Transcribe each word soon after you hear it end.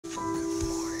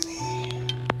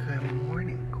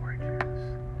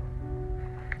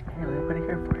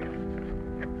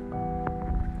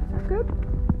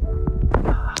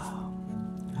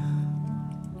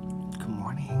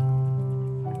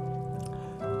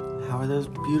How are those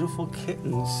beautiful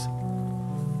kittens?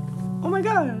 Oh my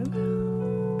god!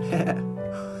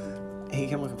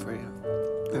 Hey, I'm looking for you.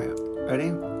 Alright,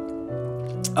 ready?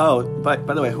 Oh, but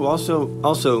by the way, who also,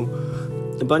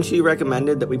 a bunch of you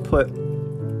recommended that we put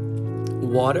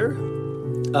water,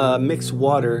 mix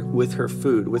water with her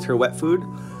food, with her wet food,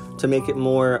 to make it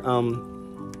more,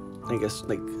 I guess,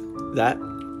 like that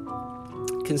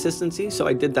consistency. So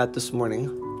I did that this morning,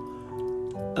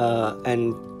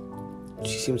 and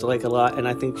she seems to like it a lot, and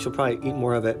I think she'll probably eat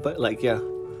more of it. But like, yeah,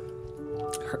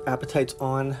 her appetite's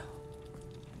on,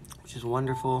 which is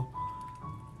wonderful.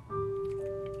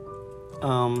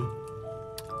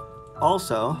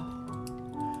 Also,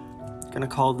 gonna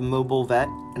call the mobile vet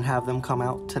and have them come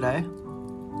out today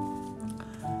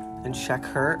and check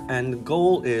her. And the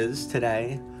goal is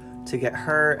today to get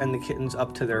her and the kittens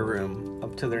up to their room,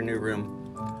 up to their new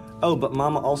room. Oh, but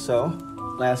Mama also,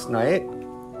 last night,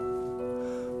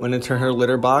 went into her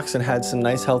litter box and had some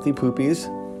nice healthy poopies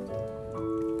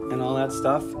and all that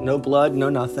stuff. No blood, no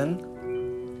nothing.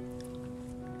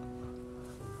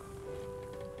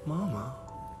 Mama,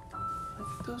 look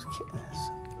at those kittens.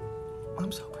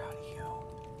 I'm so proud of you.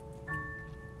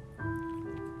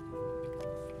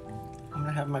 I'm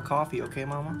gonna have my coffee, okay,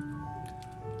 Mama?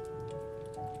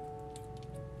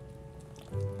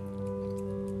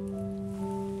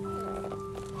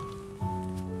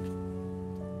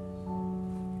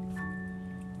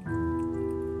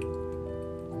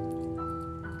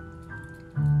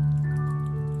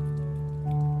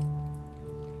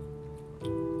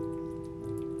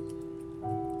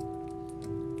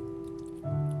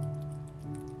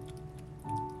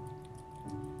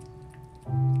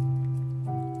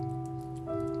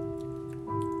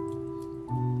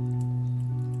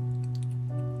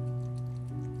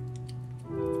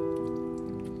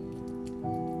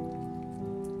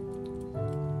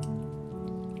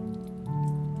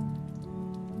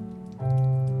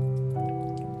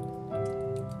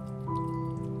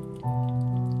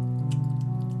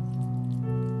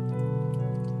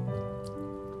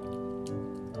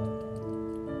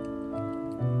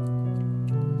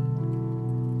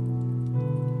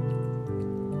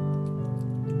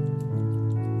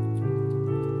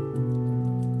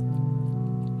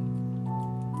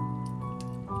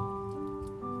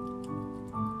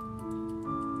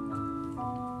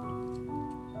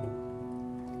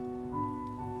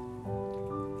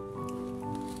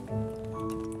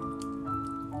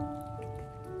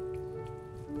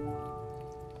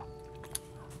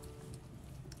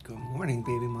 Good morning,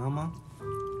 baby mama.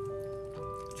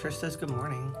 Trish says good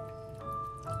morning.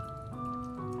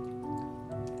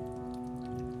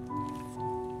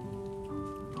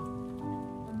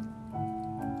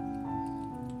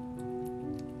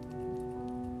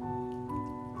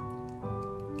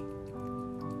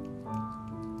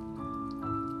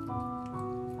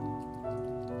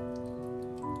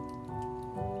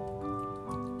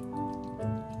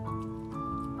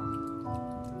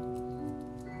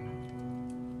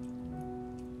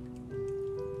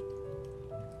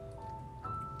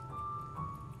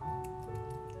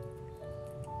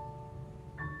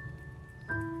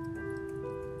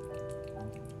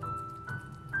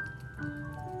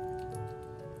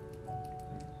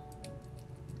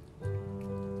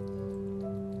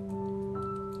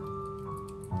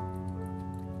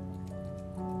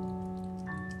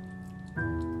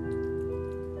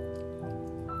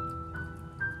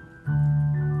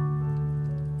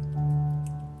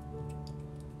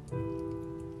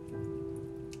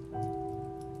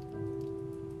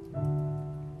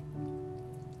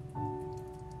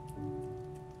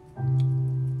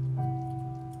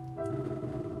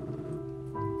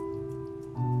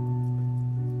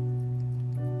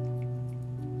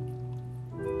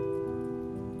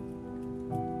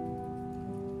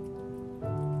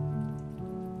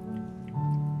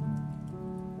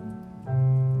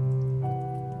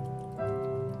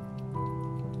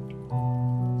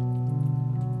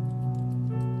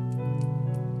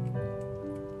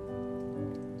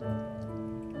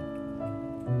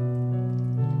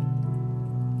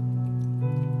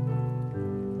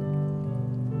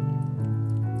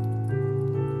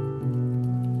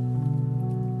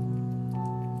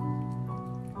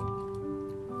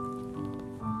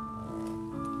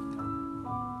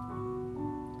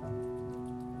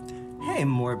 Hey,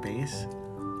 more bass.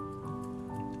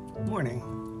 Morning.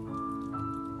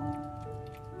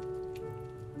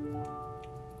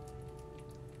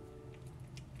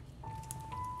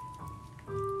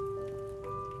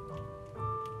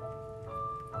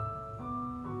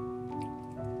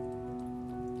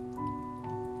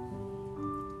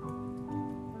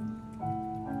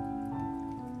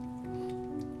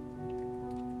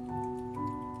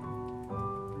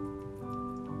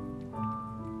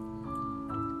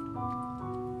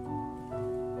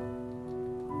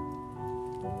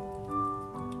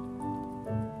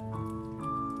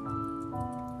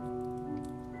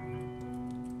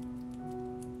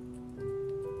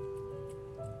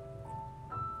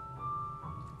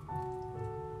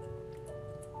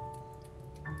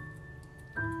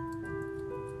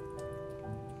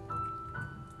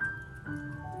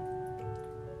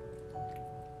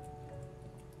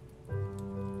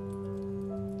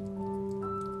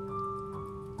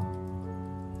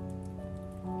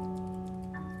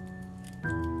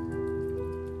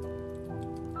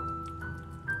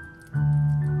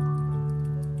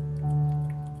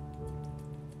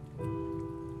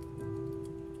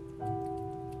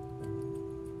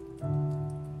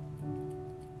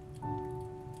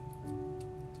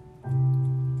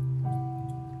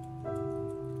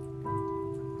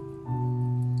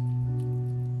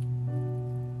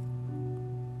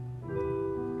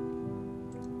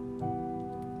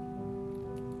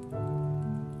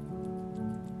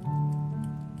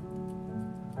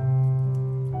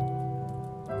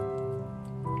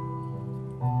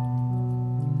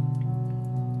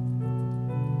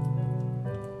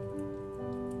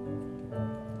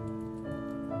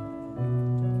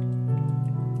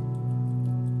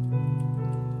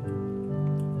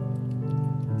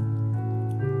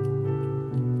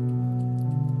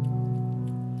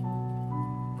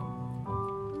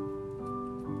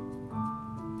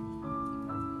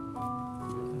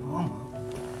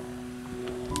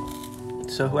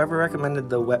 So whoever recommended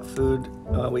the wet food,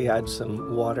 we had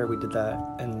some water. We did that,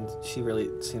 and she really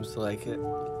seems to like it.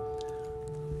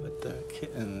 But the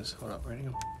kittens, hold up, ready?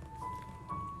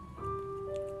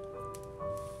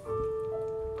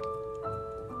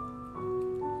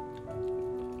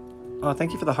 Oh,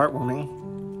 thank you for the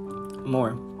heartwarming.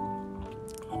 More.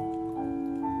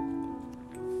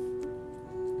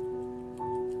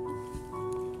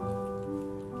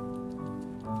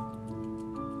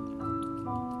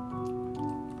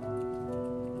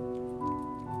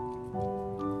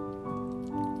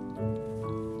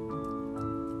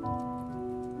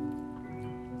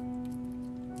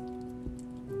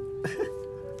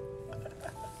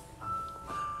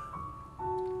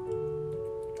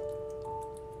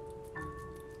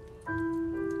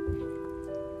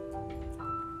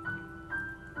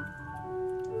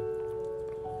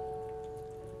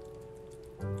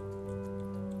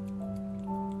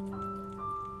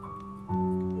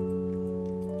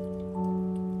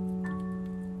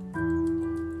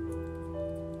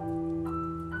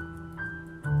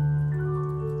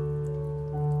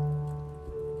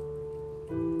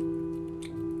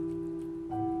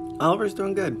 Oliver's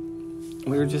doing good.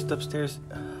 We were just upstairs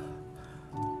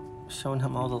showing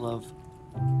him all the love.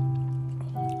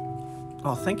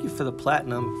 Oh, thank you for the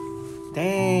platinum.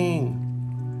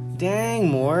 Dang. Dang,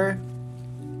 more.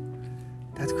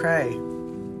 That's cray.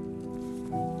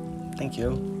 Thank you.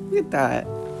 Look at that.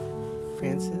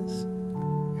 Francis.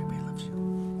 Everybody loves you.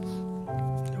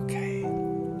 Okay.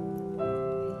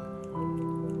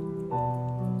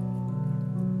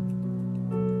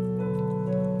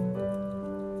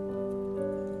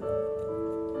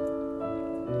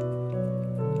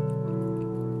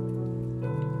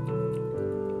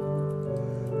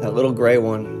 That little gray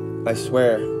one, I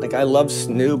swear. Like, I love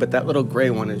Snoo, but that little gray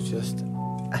one is just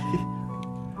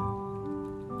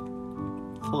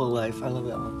full of life. I love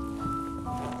that one.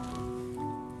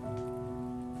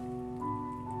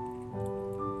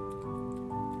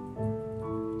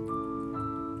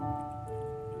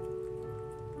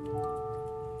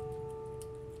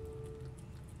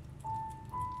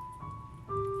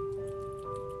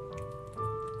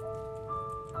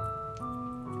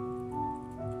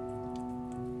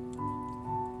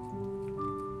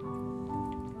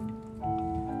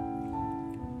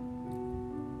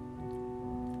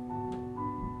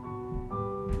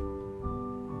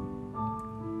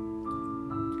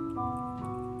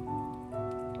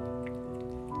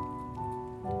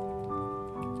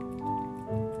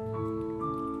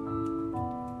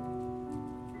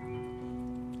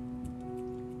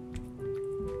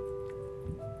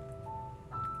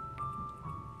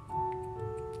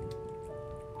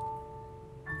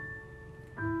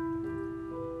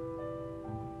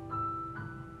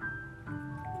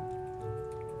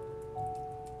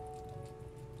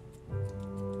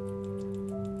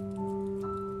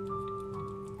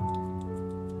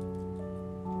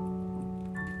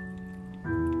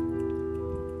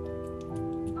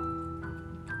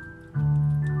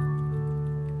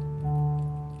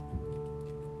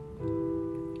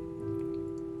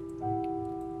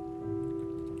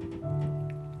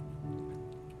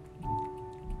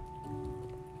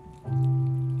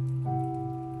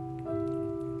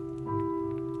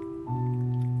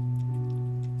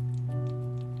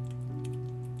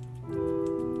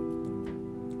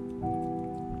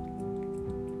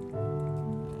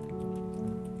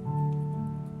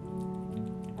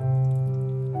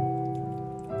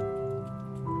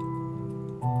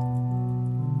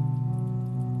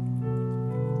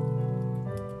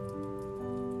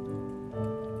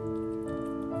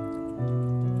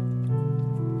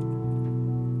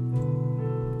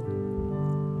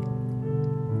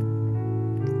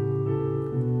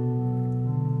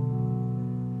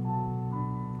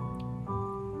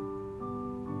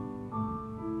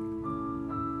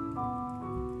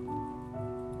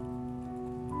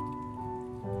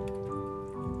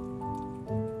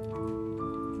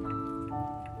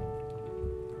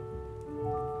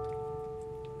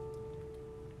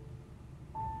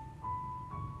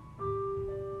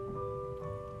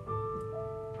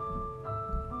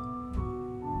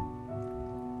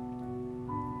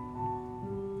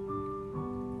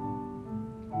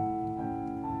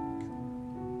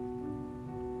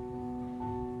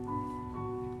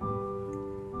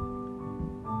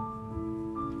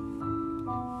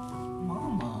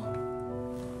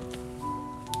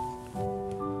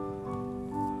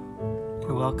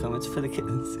 You're welcome. It's for the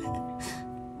kittens.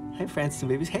 Hi, Francis and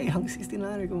babies. Hey, Hung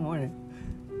 69er. Good morning.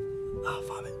 Oh,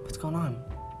 vomit. What's going on?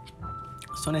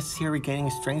 So nice to see her regaining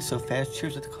strength so fast.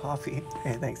 Cheers with the coffee.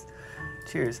 Hey, thanks.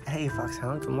 Cheers. Hey,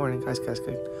 Foxhound. Good morning. Guys.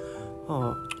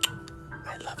 Oh,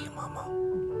 I love you, Mama.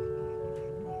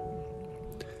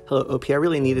 Hello, OP. I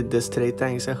really needed this today.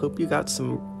 Thanks. I hope you got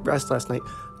some rest last night.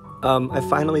 I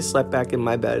finally slept back in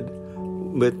my bed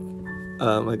with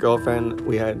my girlfriend.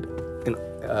 We had in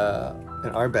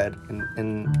our bed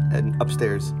and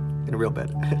upstairs in a real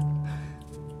bed.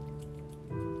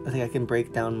 I think I can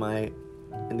break down the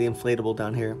inflatable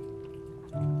down here.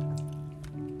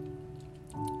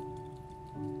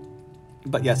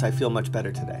 But yes, I feel much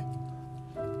better today.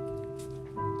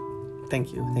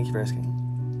 Thank you. Thank you for asking.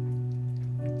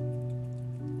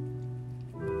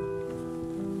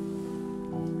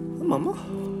 Oh, Mama.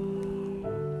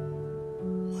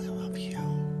 I love you.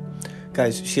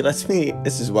 Guys, she lets me,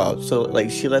 this is wild. So, like,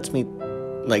 she lets me,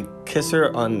 like, kiss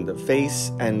her on the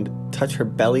face and touch her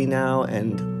belly now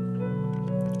and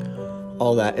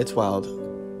all that. It's wild.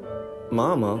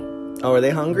 Mama. Oh, are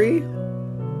they hungry?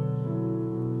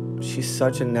 She's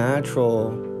such a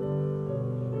natural.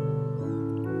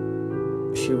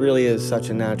 She really is such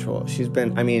a natural. She's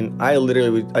been, I mean, I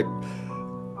literally was,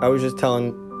 I was just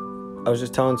telling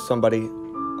somebody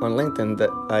on LinkedIn that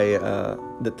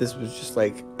that this was just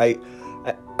like,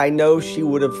 I know she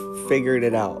would have figured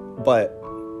it out, but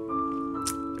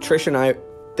Trish and I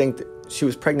think that she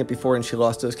was pregnant before and she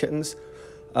lost those kittens.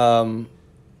 And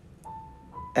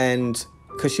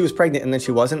because she was pregnant and then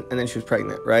she wasn't, and then she was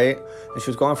pregnant, right? And she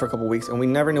was gone for a couple weeks and we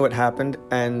never knew what happened.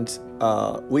 And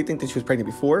we think that she was pregnant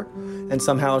before and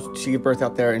somehow she gave birth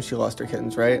out there and she lost her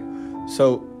kittens, right?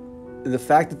 So the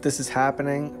fact that this is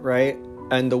happening, right?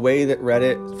 And the way that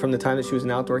Reddit, from the time that she was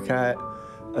an outdoor cat,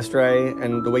 a stray,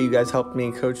 and the way you guys helped me,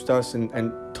 coached us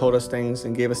and told us things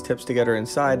and gave us tips to get her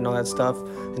inside and all that stuff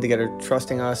and to get her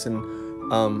trusting us. And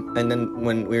then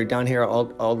when we were down here,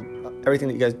 all everything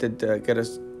that you guys did to get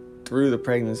us through the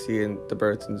pregnancy and the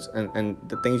births and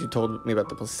the things you told me about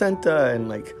the placenta and,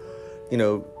 like, you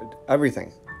know,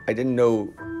 everything. I didn't know,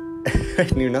 I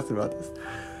knew nothing about this.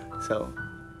 So,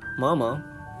 Mama,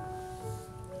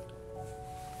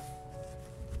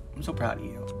 I'm so proud of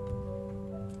you.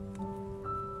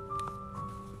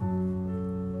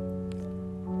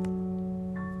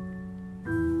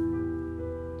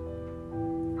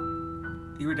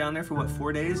 You were down there for what,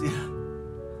 4 days? Yeah.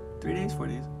 3 days, 4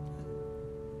 days.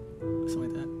 Something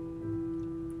like that.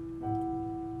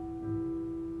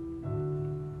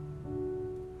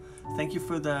 Thank you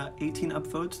for the 18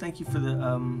 upvotes. Thank you for the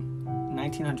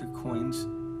 1,900 coins.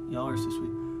 Y'all are so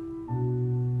sweet.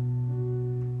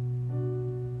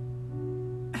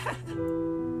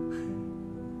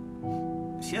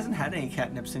 She hasn't had any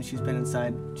catnip since she's been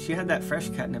inside. She had that fresh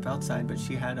catnip outside, but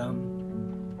she had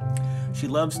she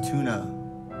loves tuna.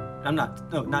 Not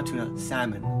tuna,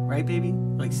 salmon. Right, baby?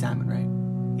 Like salmon, right?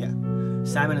 Yeah.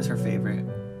 Salmon is her favorite.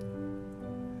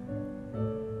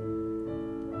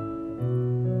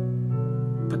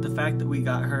 But the fact that we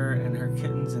got her and her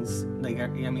kittens and, like, I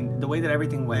mean, the way that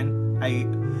everything went,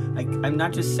 I'm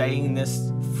not just saying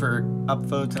this for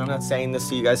upvotes, and I'm not saying this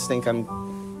so you guys think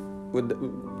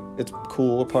it's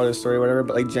cool, part of the story or whatever,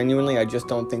 but, like, genuinely, I just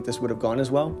don't think this would have gone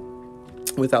as well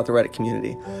without the Reddit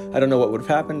community. I don't know what would have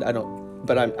happened. I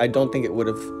don't think it would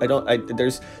have.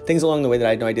 There's things along the way that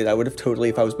I had no idea. I would have totally,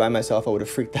 if I was by myself, I would have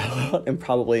freaked out and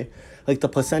probably, like, the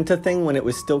placenta thing when it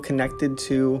was still connected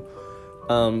to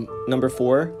number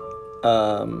 4,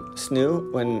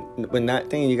 Snoo, when that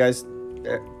thing, and you guys,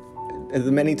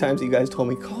 the many times you guys told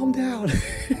me, calm down.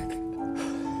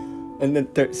 And then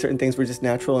certain things were just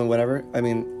natural and whatever. I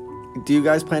mean, do you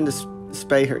guys plan to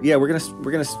spay her? Yeah, we're gonna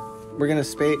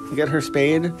get her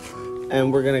spayed,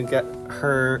 and we're gonna get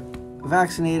her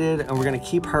vaccinated, and we're gonna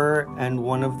keep her and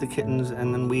one of the kittens,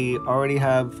 and then we already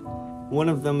have one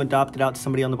of them adopted out to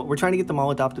somebody on the block. We're trying to get them all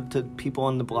adopted to people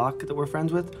on the block that we're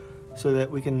friends with, so that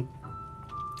we can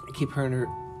keep her and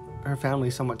her family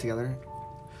somewhat together.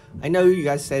 I know you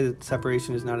guys say that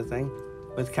separation is not a thing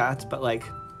with cats, but, like,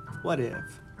 what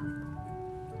if?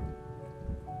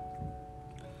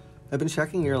 I've been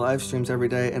checking your live streams every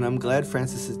day, and I'm glad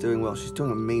Frances is doing well. She's doing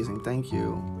amazing. Thank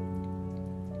you.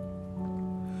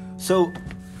 So,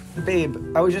 babe,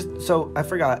 I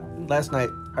forgot last night.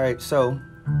 All right, so,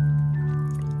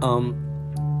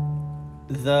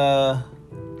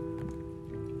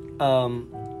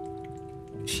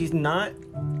 she's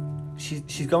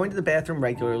going to the bathroom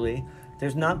regularly.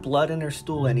 There's not blood in her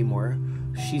stool anymore.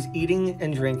 She's eating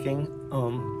and drinking.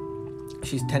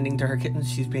 She's tending to her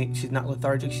kittens. She's not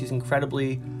lethargic. She's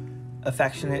incredibly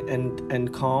affectionate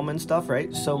and calm and stuff,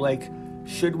 right? So, like,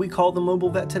 should we call the mobile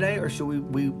vet today, or should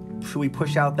we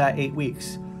push out that 8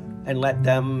 weeks and let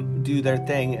them do their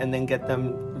thing and then get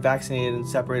them vaccinated and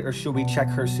separate, or should we check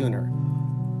her sooner?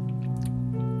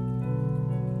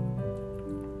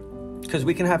 Because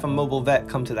we can have a mobile vet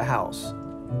come to the house.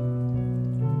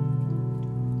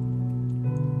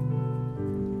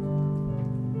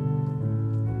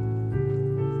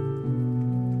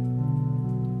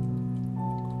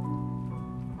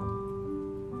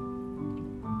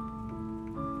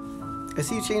 I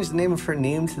see you changed the name of her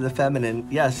name to the feminine.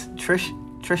 Yes, Trish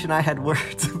and I had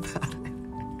words about it.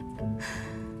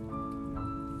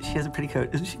 She has a pretty coat.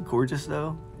 Isn't she gorgeous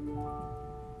though?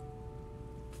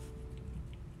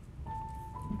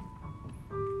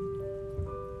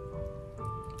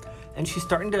 And she's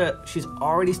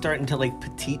already starting to like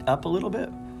petite up a little bit.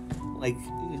 Like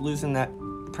losing that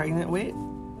pregnant weight.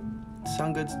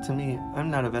 Sound good to me.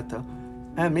 I'm not a vet though.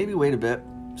 And maybe wait a bit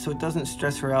so it doesn't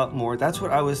stress her out more. That's what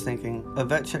I was thinking. A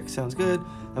vet check sounds good.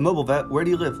 A mobile vet. Where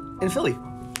do you live? In Philly.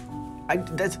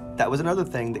 That was another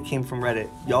thing that came from Reddit.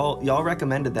 Y'all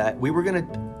recommended that. We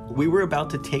were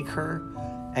about to take her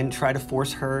and try to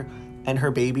force her and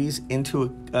her babies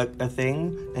into a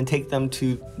thing and take them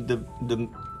to the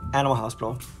animal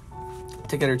hospital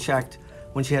to get her checked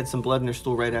when she had some blood in her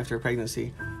stool right after her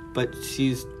pregnancy. But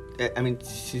she's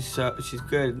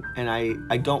good, and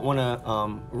I don't want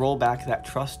to roll back that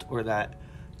trust or that,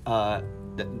 you know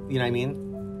what I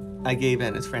mean? I gave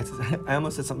in. It's Francis. I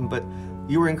almost said something, but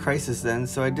you were in crisis then,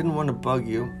 so I didn't want to bug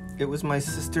you. It was my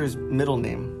sister's middle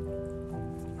name.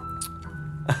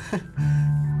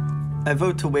 I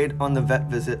vote to wait on the vet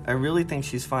visit. I really think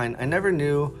she's fine. I never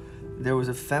knew there was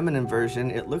a feminine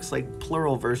version. It looks like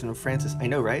plural version of Francis. I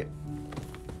know, right?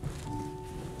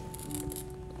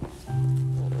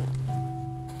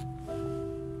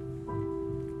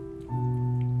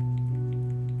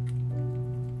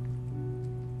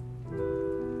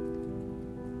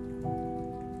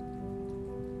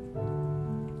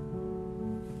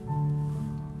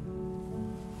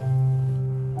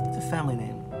 Family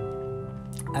name.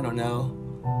 I don't know.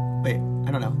 Wait,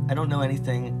 I don't know. I don't know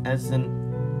anything. As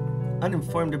an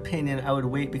uninformed opinion, I would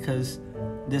wait because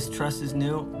this trust is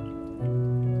new.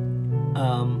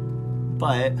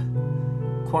 But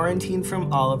quarantine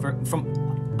from Oliver, from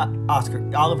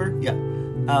Oliver, yeah.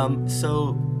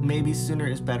 So maybe sooner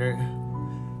is better.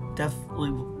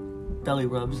 Definitely belly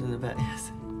rubs in the vet.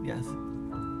 Yes.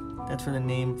 That's where the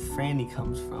name Franny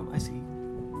comes from. I see.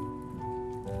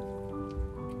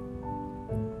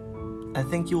 I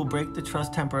think you will break the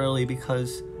trust temporarily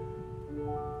because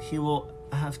he will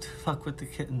have to fuck with the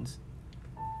kittens.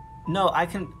 No, I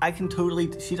can totally,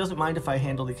 she doesn't mind if I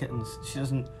handle the kittens. It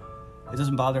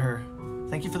doesn't bother her.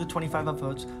 Thank you for the 25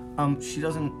 upvotes. She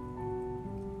doesn't,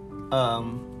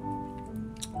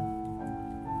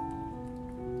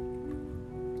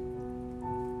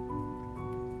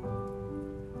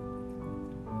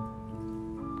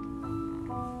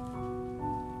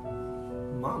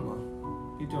 Mama.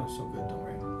 You're doing so good, don't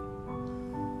worry.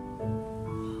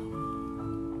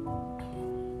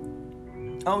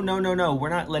 Oh, no. We're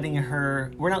not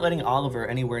letting Oliver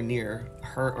anywhere near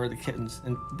her or the kittens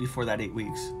before that 8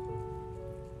 weeks.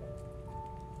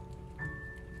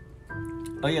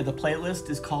 Oh yeah, the playlist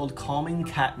is called Calming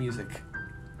Cat Music.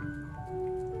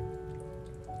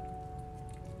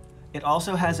 It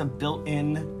also has a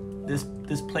built-in, this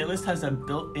playlist has a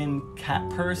built-in cat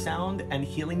purr sound and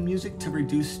healing music to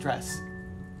reduce stress.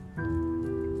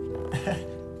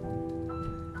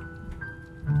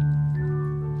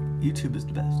 YouTube is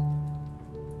the best.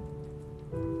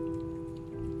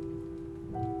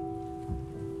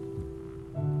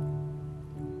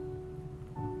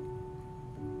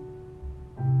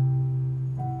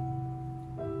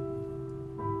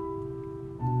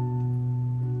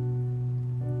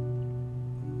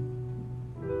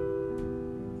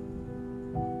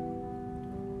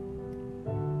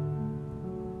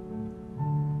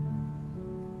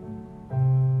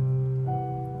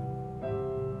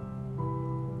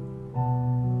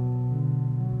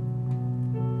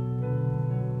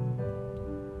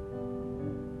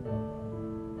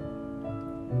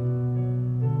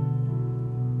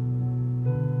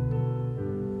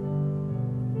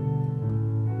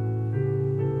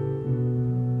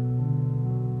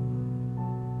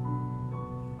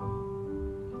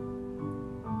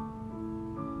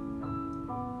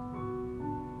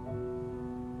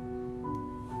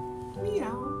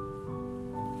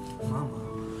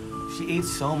 She ate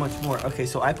so much more. Okay,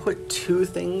 so I put 2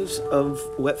 things of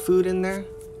wet food in there.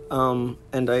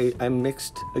 And I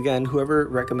mixed, again, whoever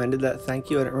recommended that, thank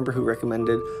you. I don't remember who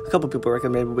recommended. A couple people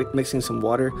recommended mixing some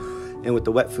water in with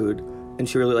the wet food. And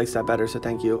she really likes that better, so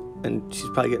thank you. And she's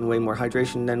probably getting way more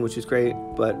hydration then, which is great.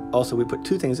 But also we put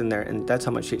 2 things in there, and that's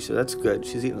how much she ate, so that's good.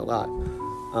 She's eating a lot.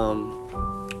 Mama,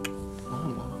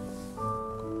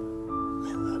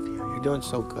 I love you. You're doing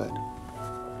so good.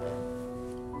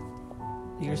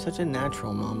 You're such a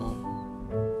natural, Mama.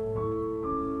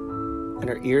 And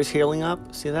her ears healing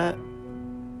up. See that?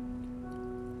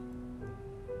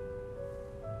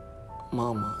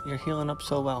 Mama, you're healing up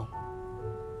so well.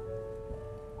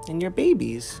 And your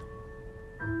babies.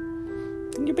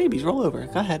 And your babies, roll over.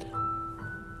 Go ahead.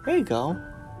 There you go.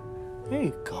 There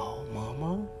you go,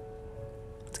 Mama.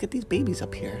 Let's get these babies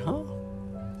up here, huh?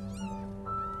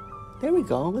 There we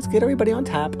go. Let's get everybody on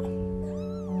tap.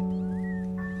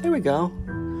 There we go.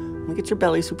 Let me get your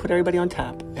belly so we put everybody on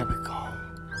tap. There we go.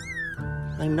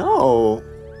 I know.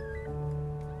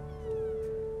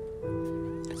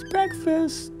 It's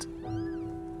breakfast.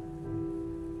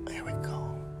 There we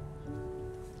go.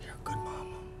 You're a good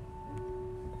mama.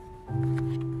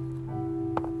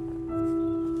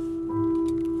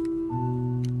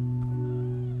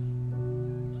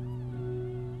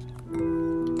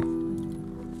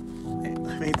 Hey,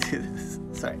 let me do this.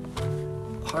 Sorry.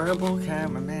 Horrible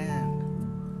cameraman.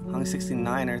 Hung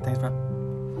 69er. Thanks, bro.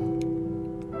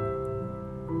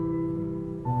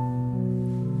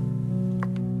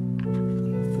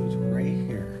 Food's right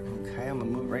here. Okay, I'm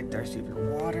gonna move right there. See if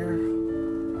your water.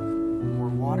 More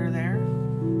water there.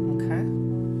 Okay.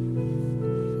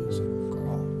 So,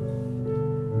 girl.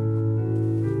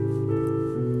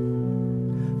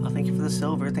 Oh, thank you for the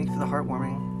silver. Thank you for the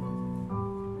heartwarming.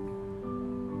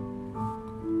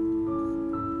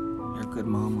 You're a good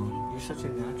mama. You're such a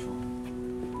natural.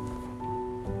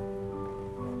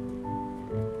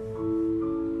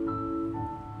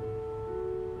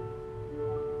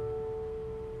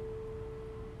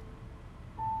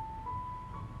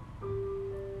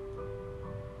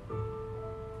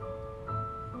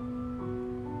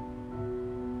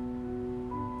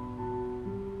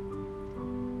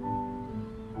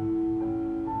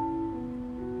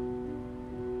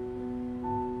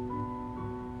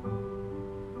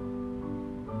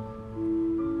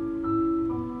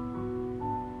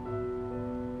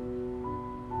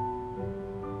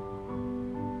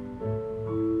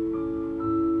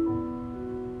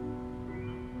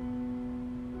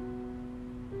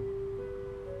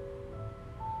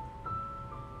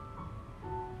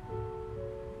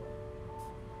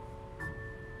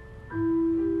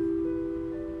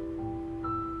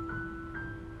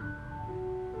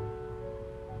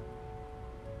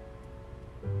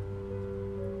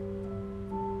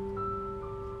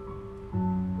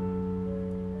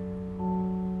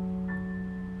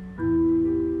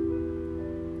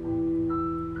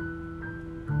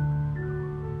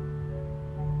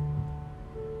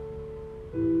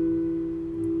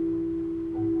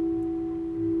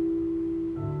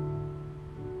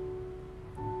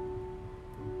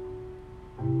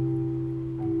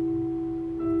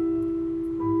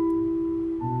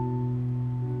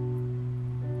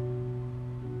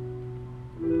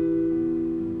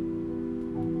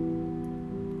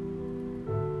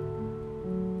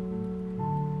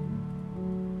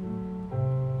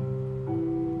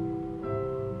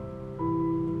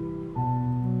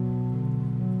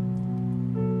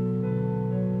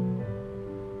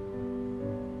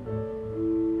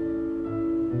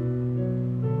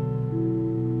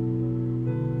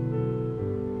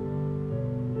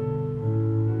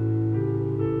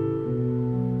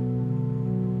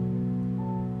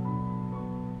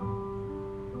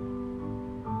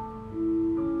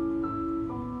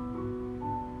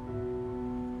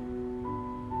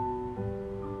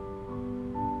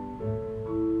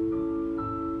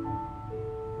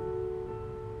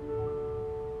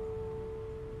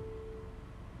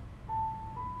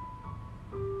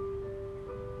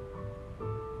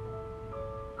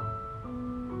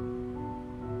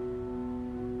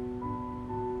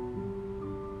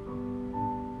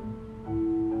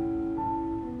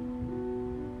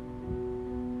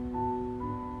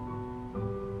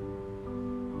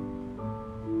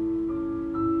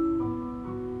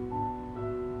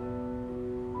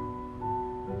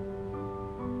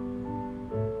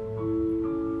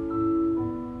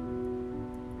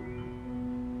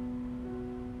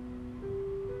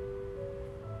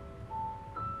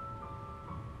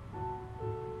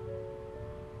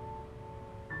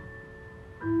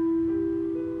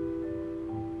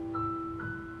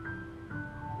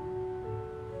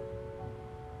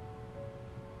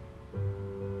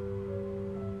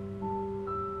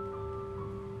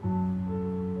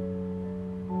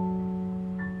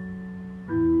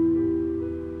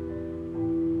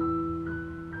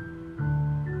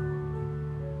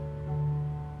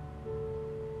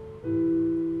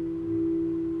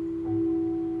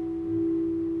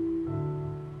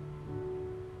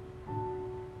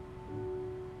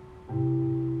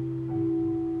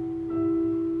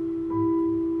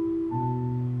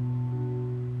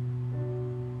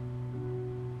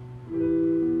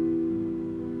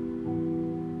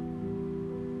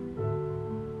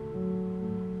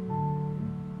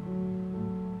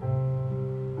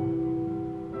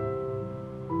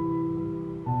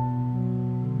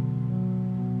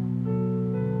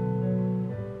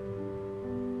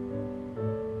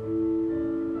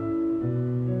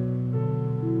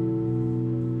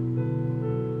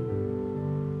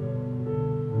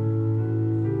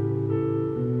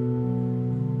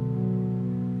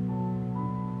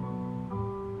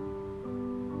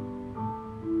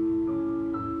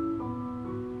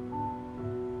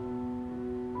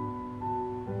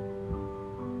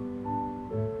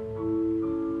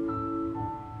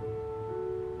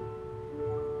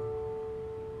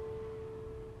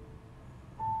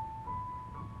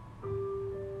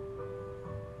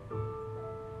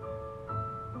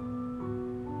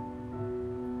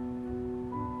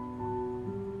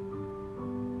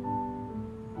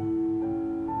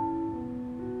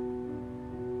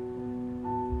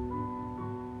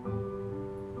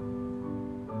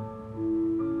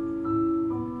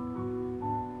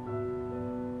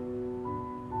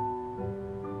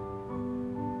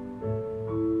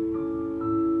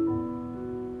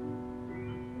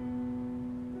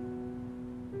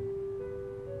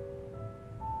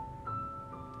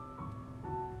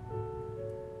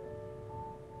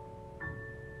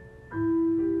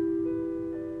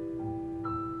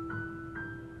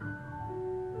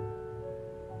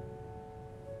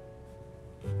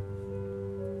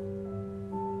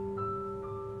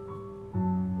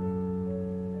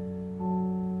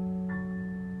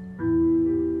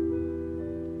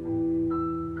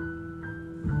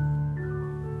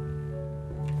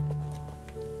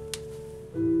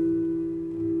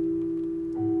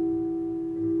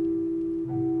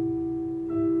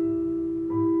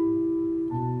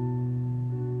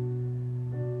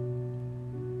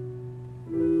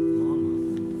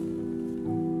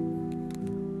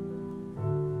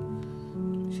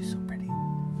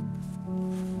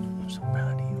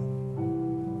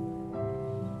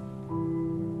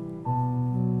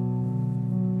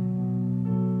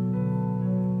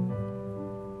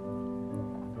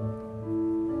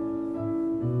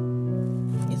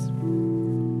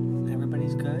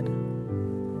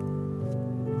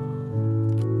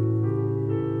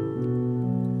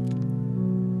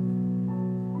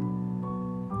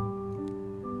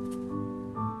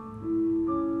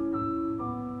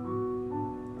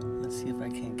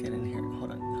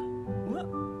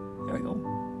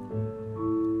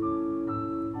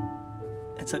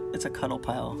 It's a cuddle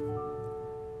pile.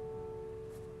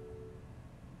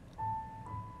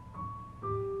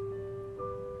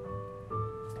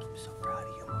 I'm so proud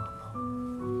of you, Mama.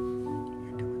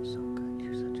 You're doing so good.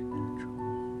 You're such a natural.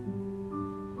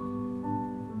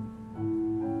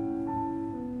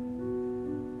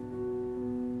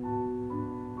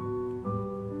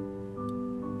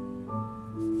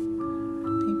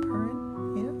 Are you purring?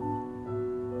 Yeah.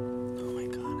 Oh my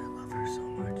God, I love her so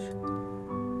much.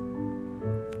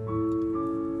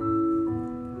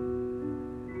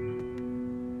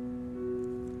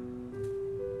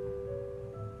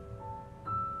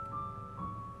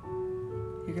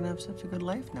 You're gonna have such a good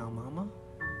life now, Mama.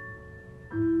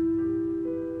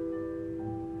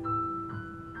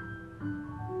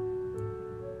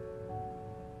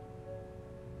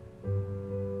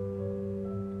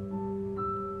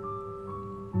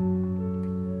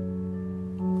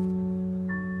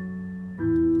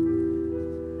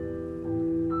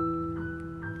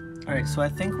 Alright, so I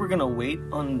think we're gonna wait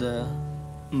on the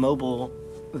mobile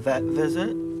vet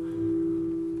visit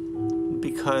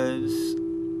because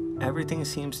everything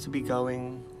seems to be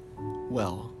going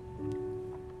well.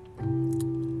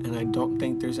 And I don't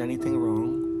think there's anything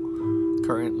wrong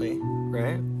currently,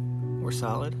 right? We're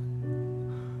solid.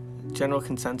 General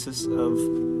consensus of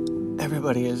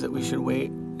everybody is that we should wait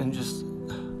and just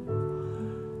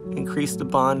increase the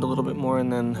bond a little bit more,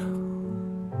 and then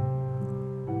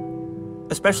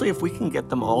especially if we can get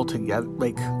them all together,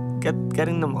 like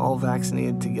getting them all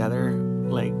vaccinated together,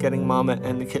 like getting Mama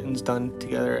and the kittens done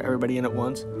together, everybody in at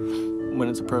once when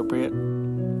it's appropriate.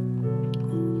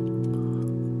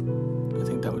 I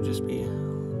think that would just be,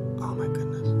 oh my goodness.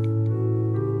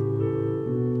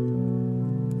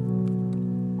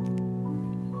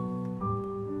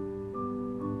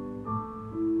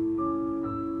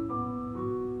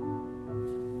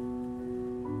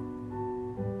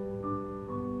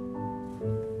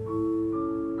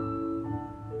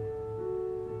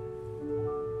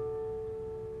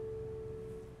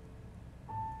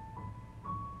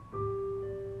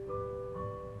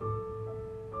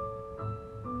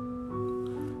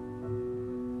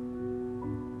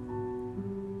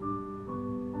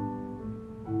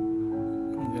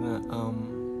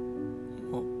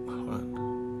 Well, hold on.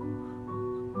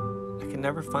 I can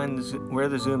never find where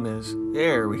the zoom is.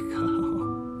 There we go.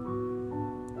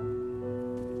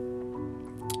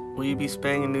 Will you be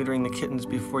spaying and neutering the kittens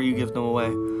before you give them away?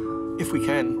 If we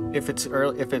can. If it's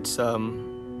early, if it's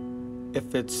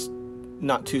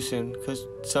not too soon, because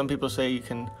some people say you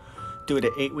can do it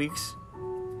at 8 weeks.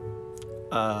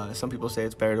 Some people say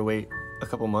it's better to wait a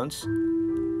couple months.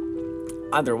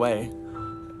 Either way,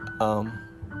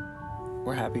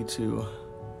 we're happy to,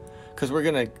 because we're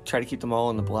gonna try to keep them all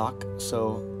on the block,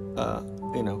 so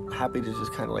happy to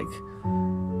just kind of like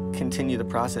continue the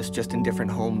process just in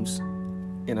different homes,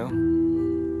 you know.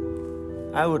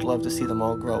 I would love to see them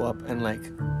all grow up, and like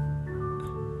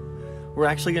we're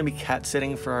actually gonna be cat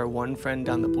sitting for our one friend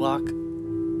down the block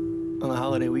on the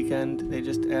holiday weekend. They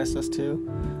just asked us to,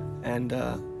 and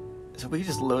so we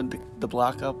just load the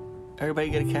block up. Everybody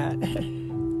get a cat.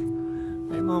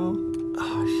 Right, Mama?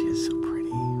 Oh, she is so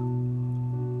pretty.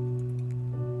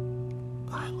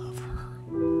 I love her.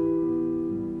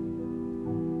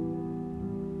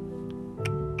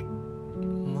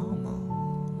 Mama,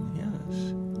 yes.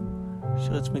 She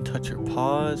lets me touch her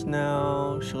paws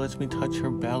now. She lets me touch her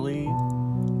belly.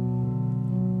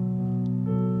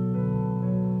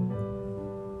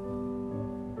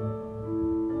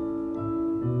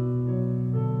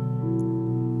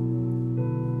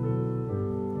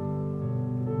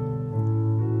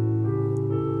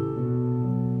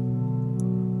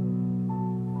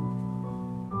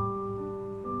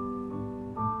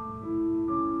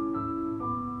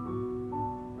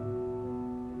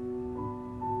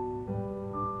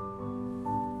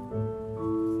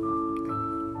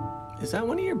 Is that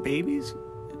one of your babies?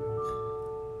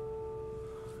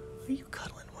 Are you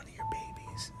cuddling one of your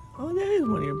babies? Oh, that is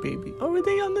one of your babies. Oh, are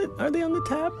they on the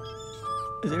tap?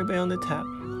 Is everybody on the tap?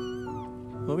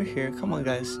 Over here, come on,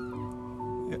 guys.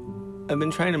 I've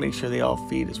been trying to make sure they all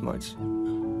feed as much.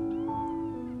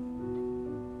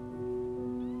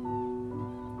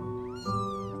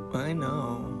 I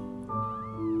know.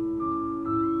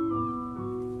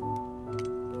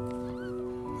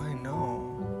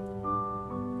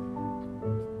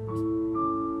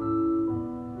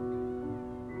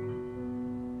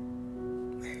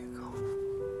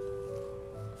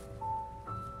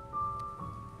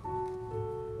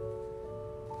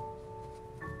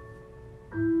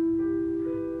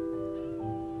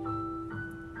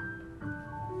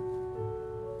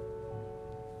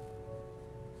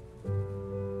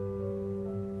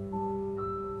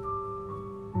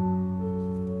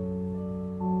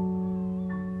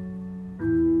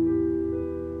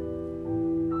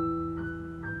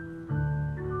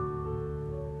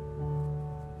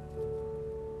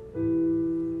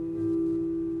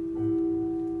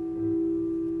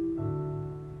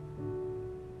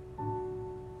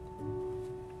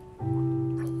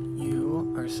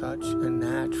 such a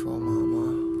natural,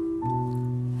 Mama.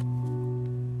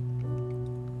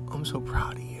 I'm so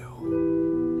proud of you.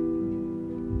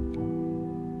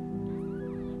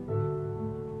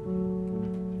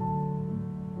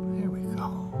 There we go.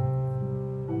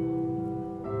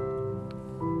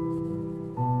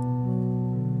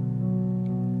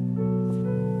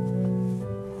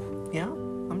 Yeah,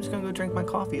 I'm just gonna go drink my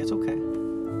coffee. It's okay.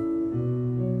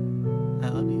 I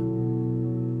love you.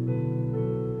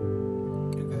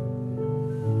 You're good.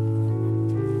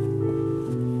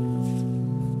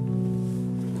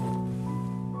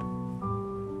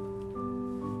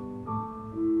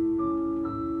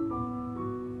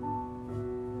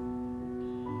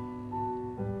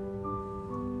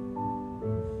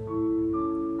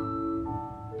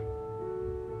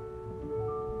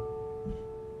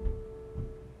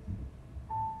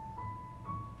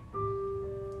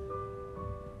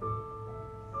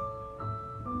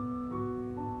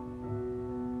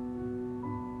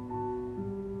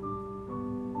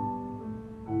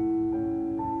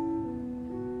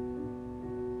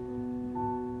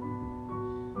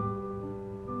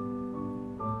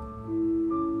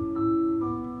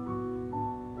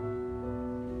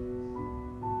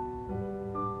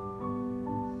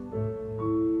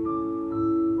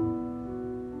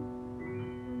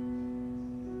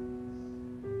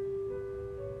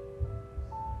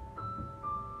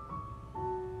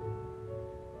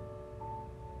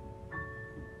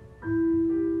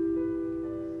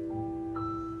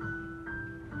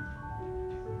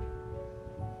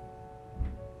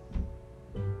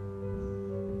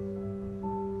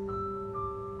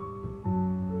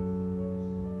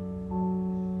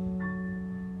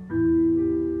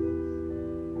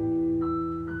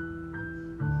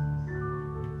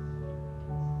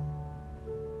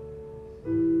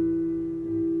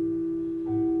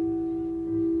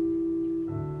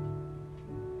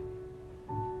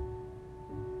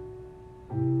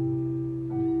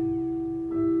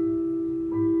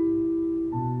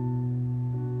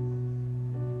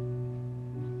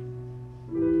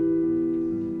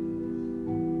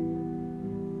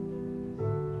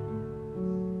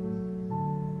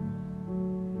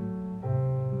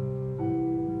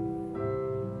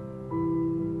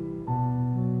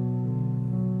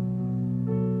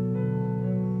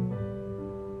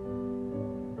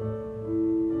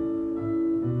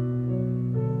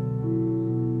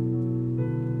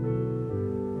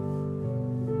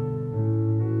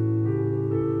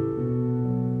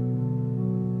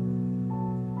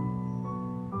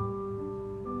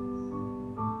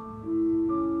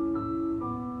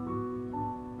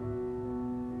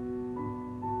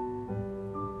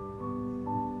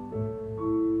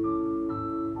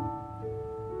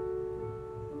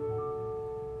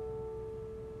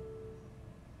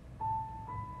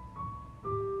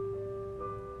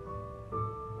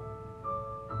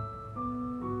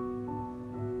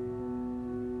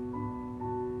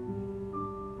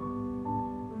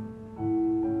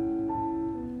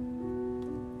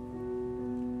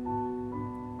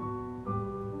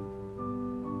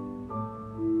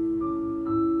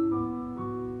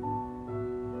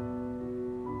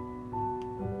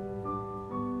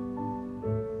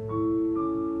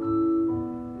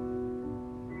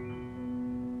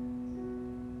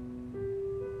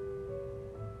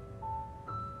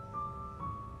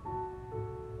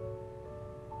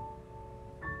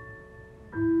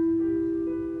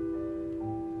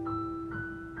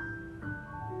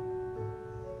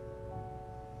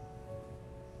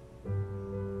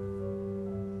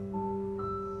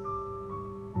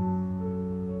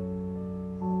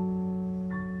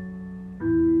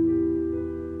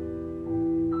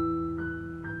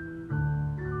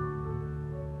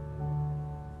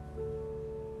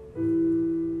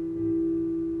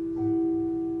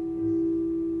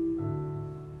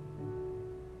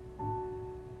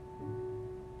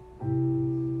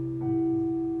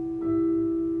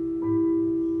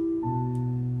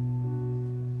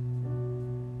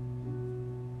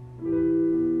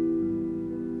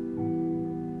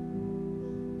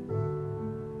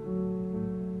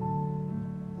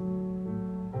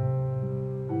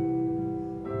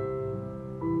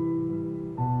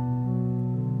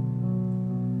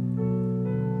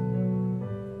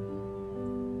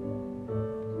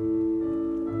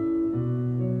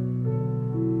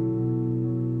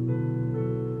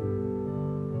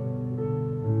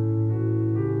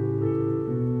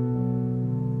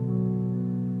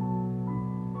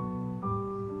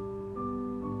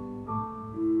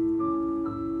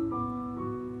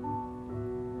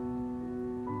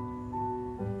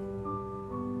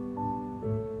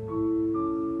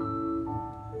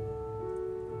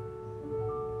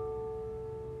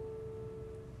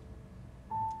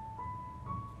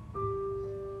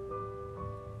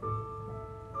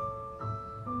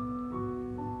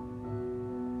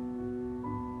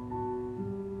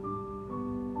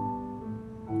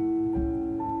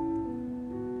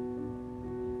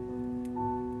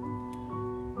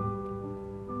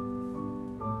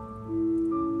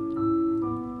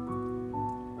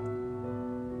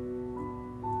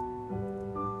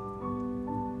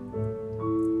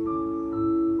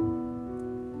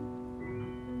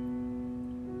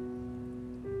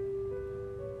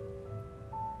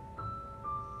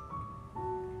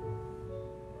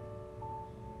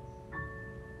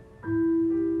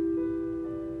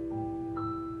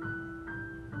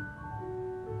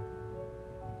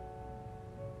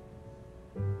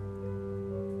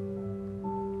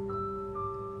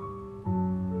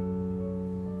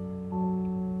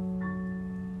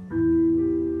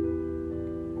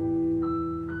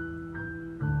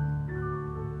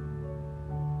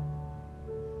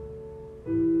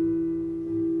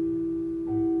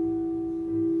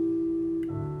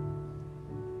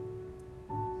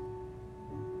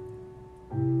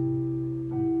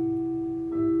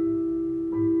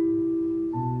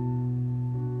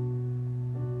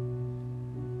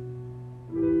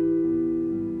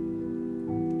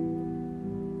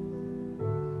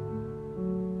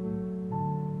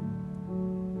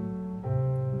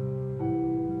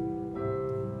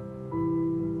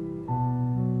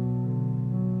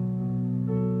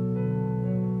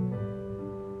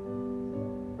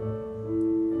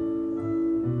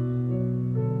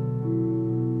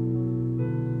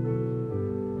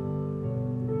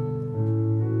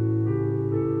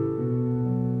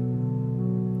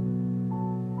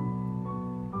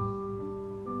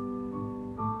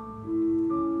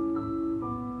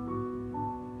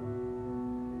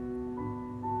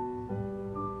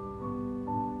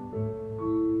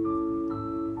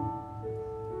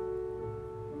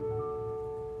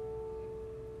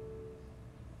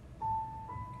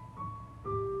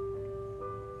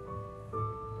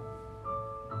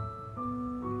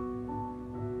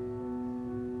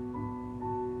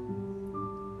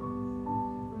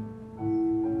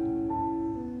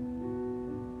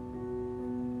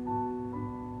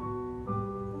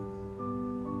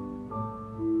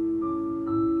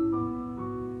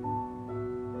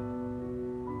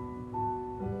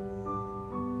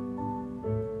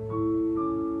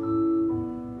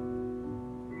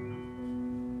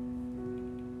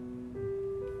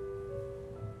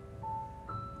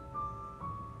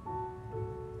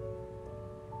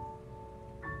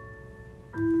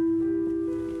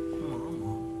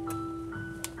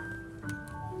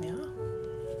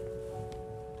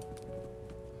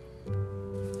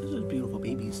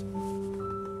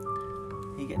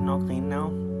 You getting all clean now?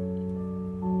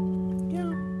 Yeah.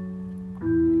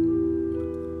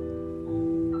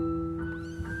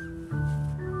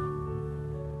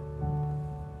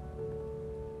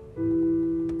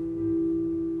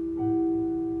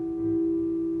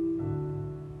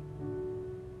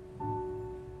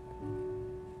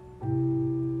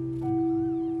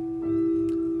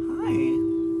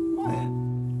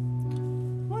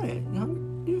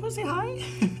 You want to say hi?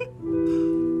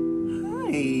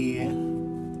 Hi.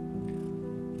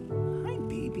 Hi,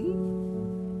 baby.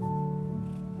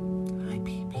 Hi,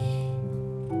 baby.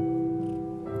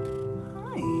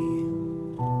 Hi.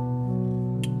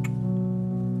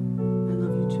 I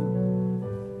love you too.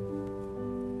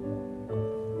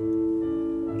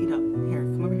 Eat up. Here,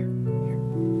 come over here.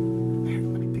 Here,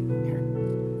 let me pick. Here,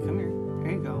 come here.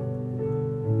 There you go.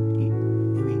 Eat.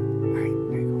 You eat. All right,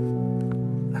 there you go.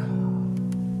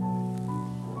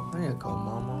 There you go,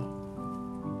 Mama.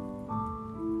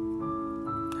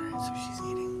 Alright, so she's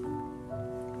eating.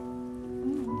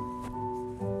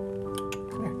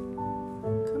 Come here.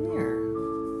 Come here.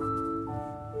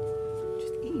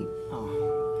 Just eat. Oh,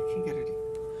 I can't get her to.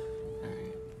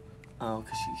 Alright. Oh,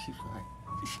 because she's right.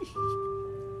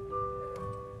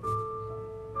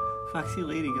 Foxy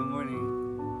lady, good morning.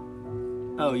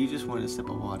 Oh, you just wanted a sip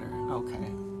of water.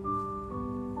 Okay.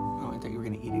 Oh, I thought you were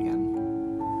going to eat again.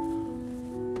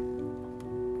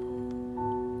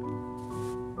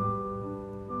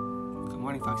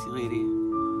 Morning, Foxy lady.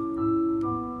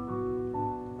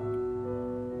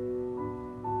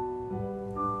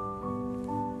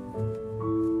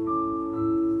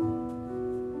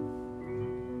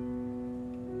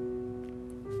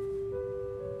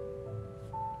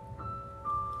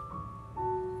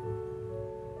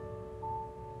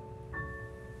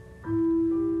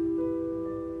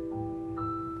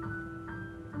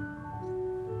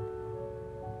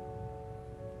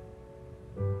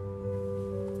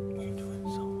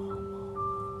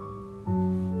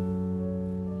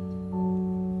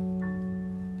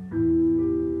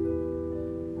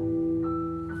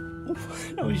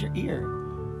 That was your ear.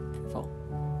 Careful.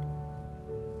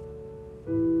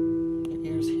 Your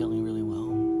ear's healing really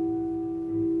well.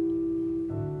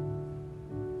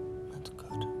 That's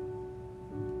good.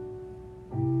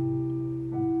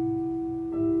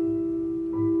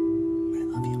 I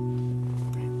love you.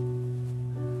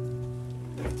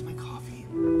 Back to my coffee.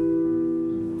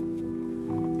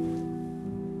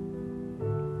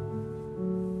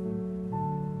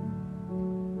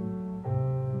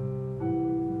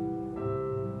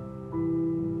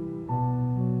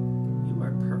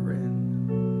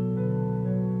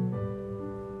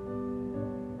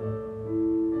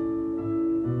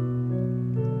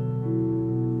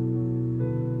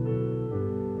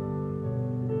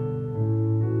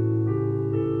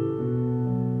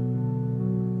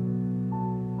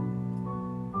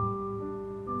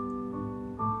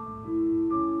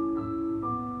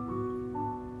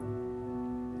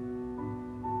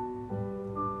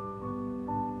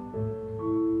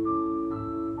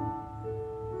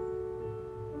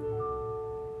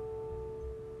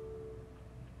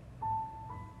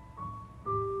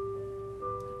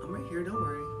 Here, don't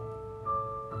worry.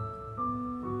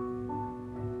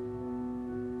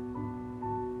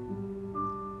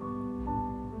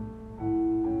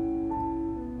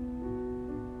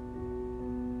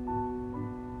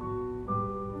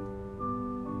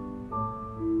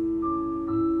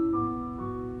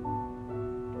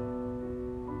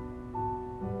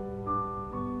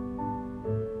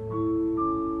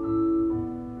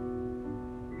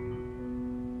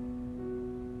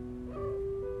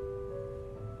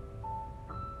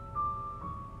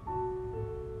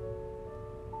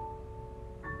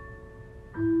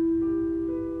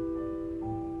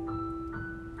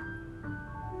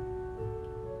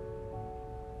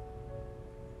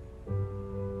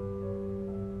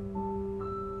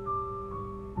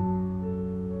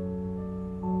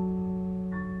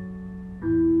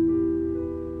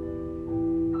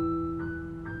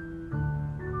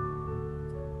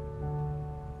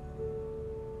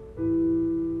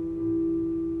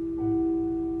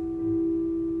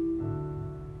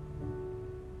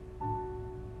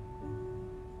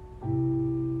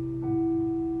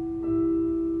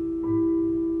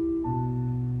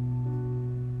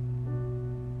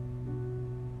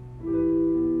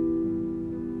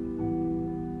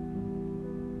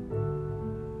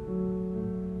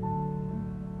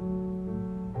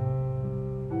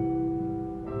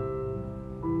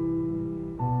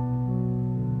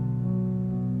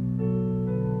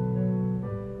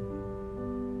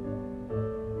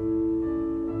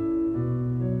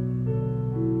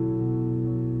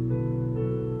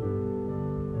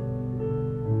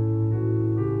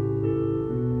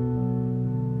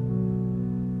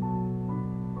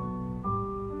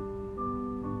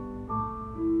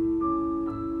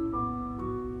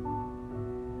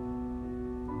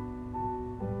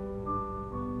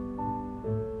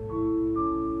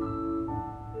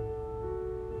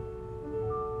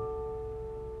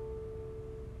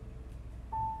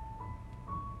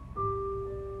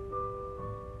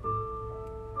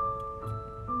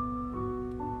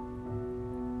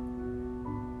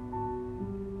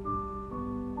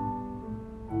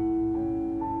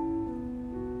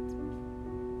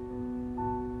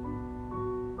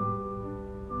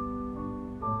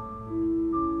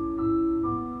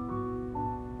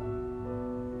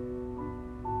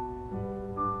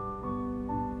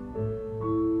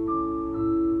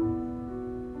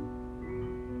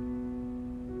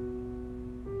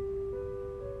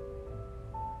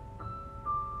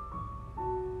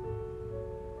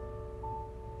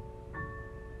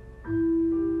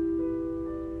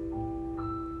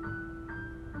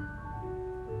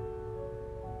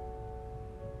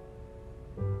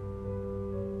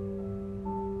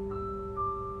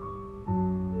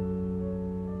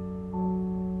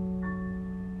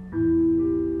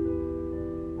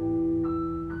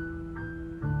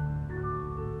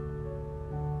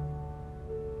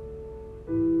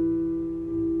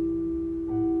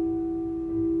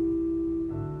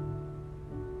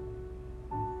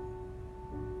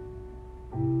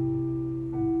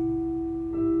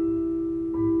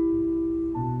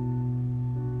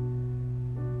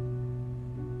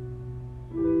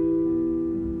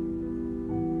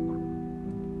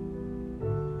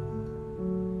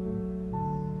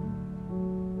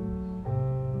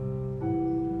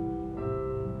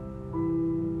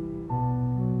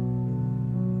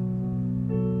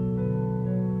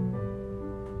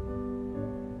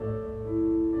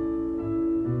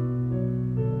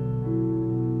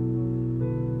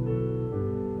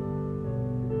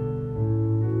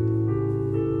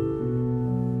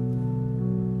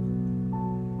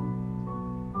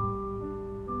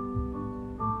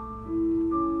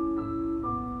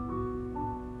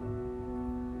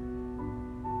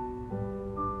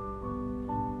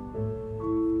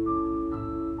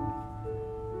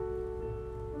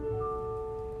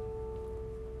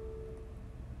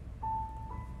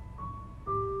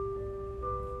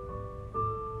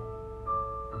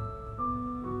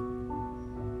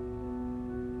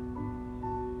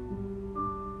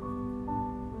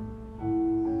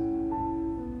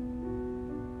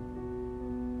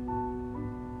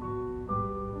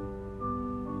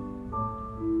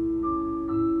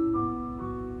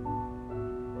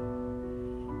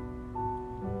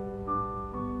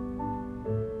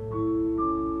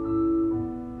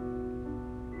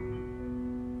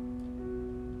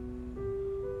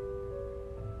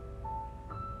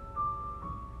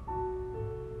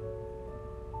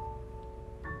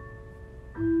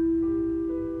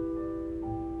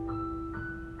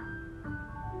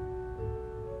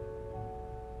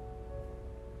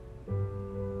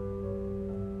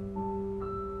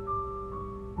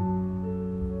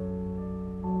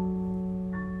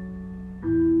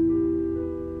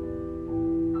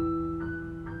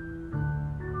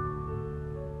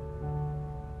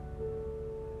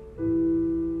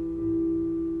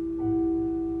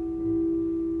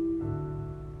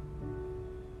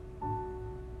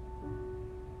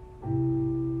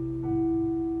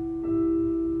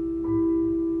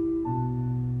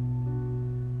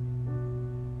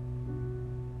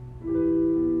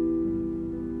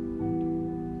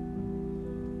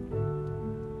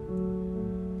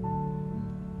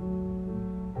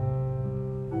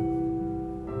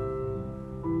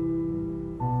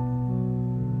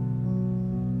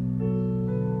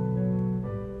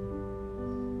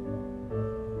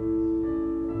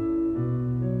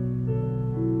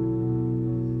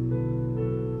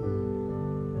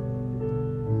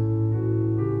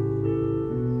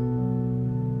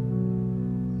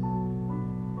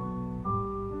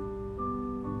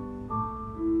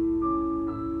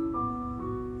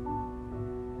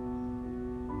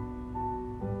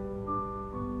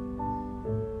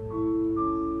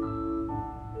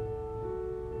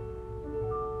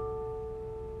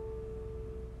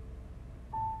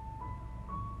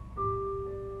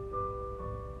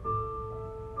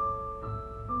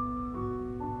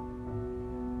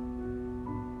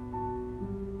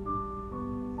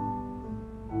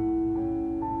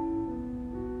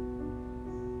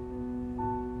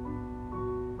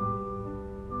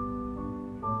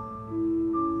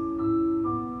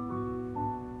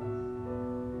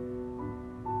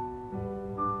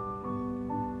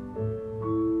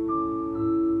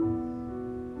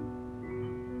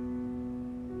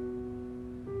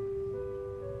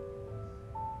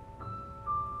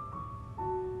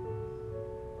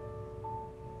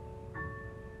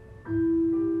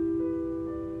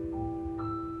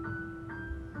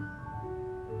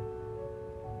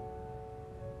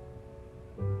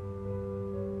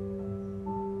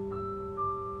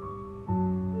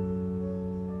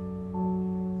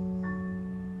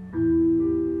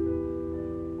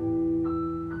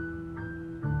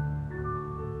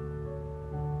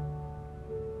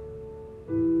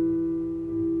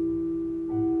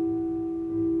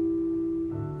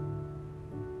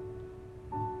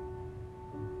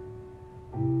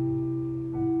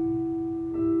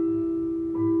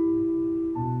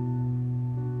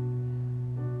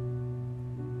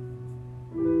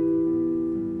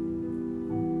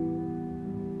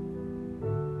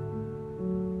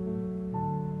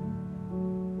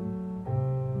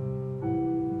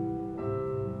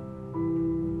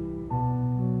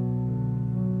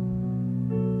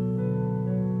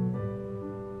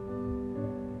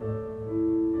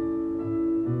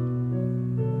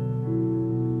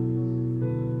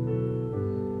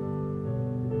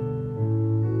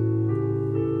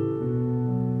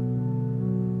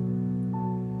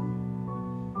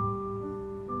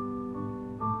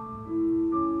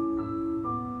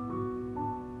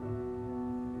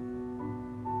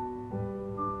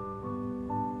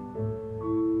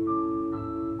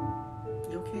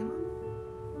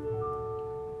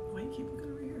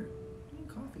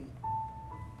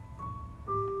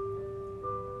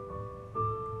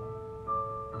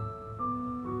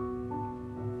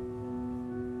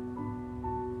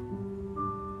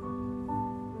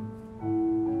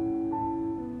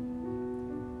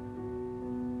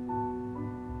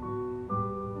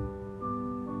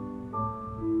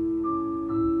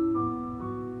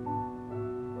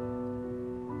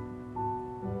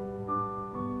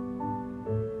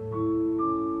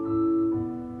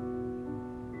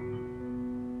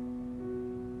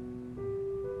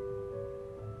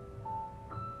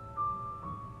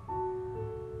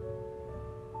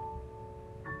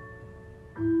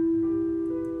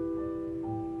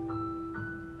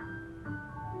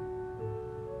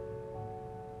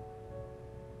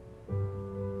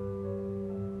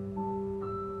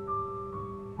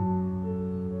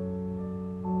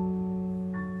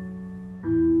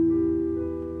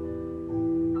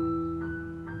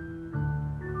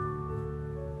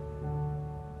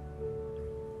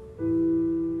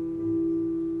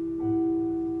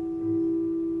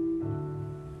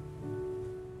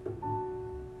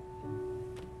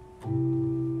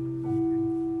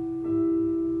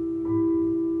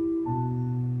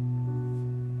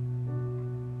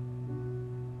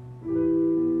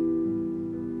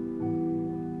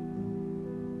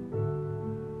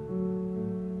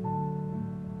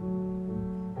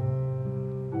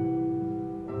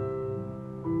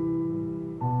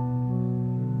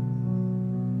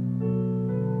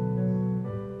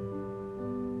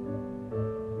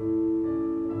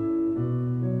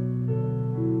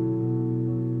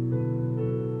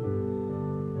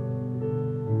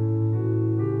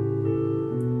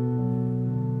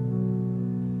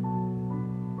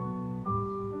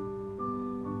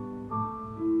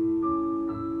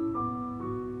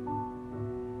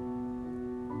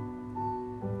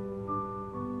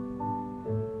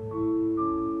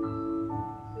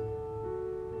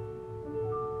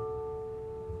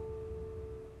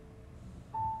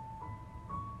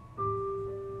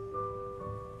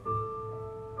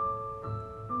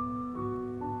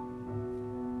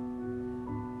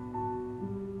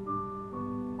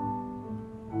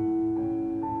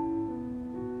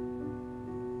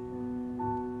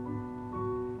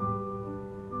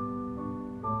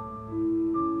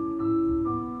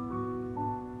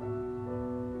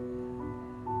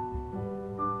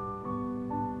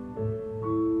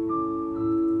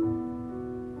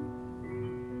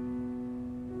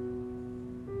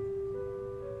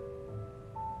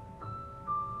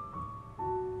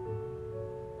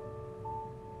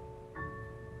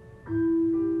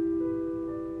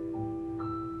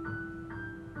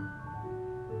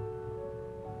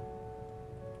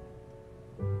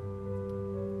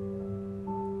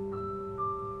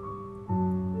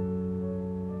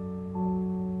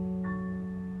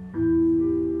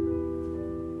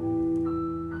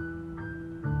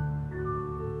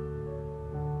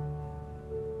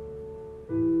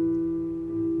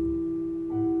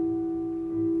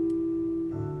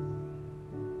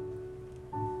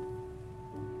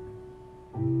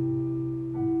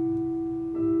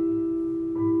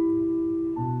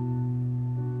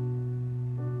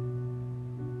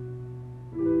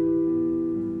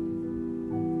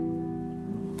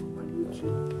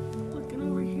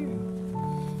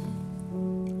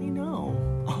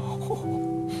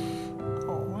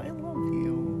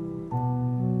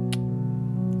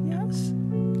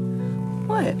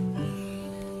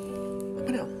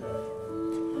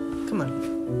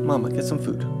 Mama, get some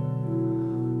food.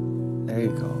 There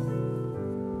you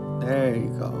go. There you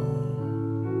go.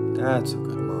 That's a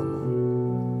good mama.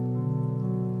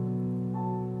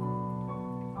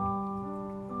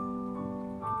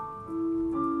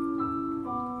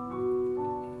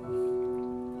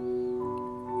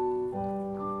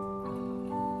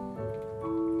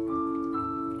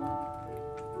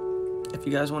 If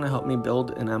you guys want to help me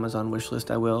build an Amazon wish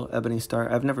list, I will. Ebony Star.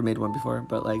 I've never made one before,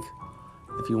 but like,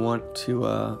 if you want to,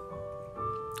 I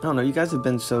don't know. You guys have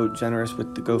been so generous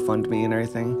with the GoFundMe and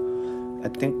everything. I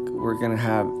think we're gonna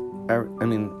have. I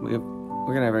mean,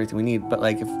 we're gonna have everything we need. But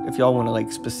like, if y'all want to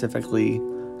like specifically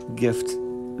gift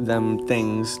them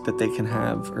things that they can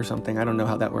have or something, I don't know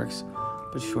how that works,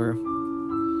 but sure,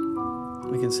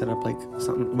 we can set up like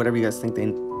something, whatever you guys think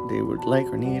they would like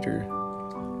or need or.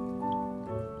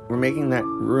 We're making that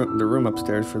room, the room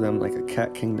upstairs for them, like a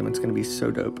cat kingdom. It's gonna be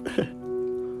so dope.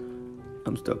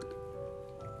 I'm stoked.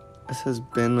 This has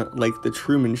been like the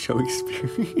Truman Show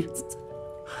experience.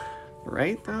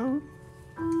 Right, though?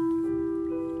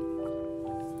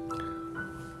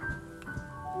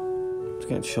 Just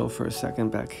gonna chill for a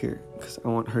second back here, because I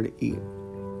want her to eat.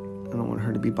 I don't want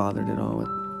her to be bothered at all,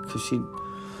 because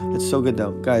it's so good,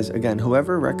 though. Guys, again,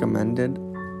 whoever recommended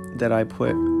that I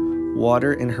put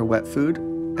water in her wet food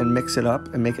and mix it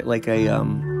up and make it like a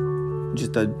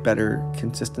just a better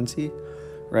consistency,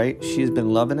 right? She's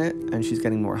been loving it and she's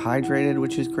getting more hydrated,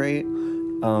 which is great.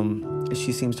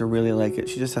 She seems to really like it.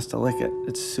 She just has to lick it.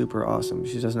 It's super awesome.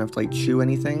 She doesn't have to like chew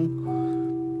anything.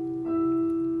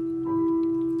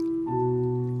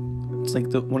 It's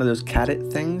like one of those cat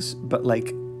it things, but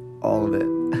like all of it.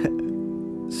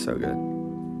 So good.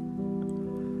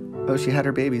 Oh, she had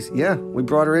her babies. Yeah, we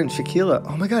brought her in. Shaquila.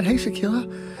 Oh my God. Hey, Shaquila.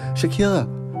 Shaquila.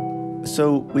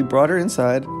 So we brought her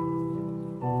inside.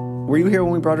 Were you here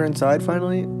when we brought her inside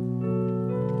finally?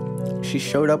 She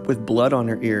showed up with blood on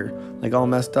her ear, like all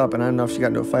messed up. And I don't know if she got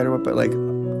into a fight or what, but like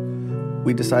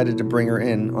we decided to bring her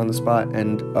in on the spot.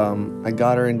 And I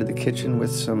got her into the kitchen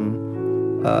with some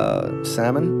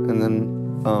salmon. And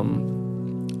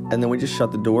then we just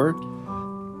shut the door,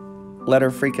 let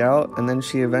her freak out. And then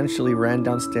she eventually ran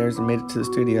downstairs and made it to the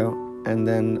studio. And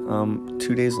then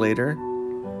 2 days later,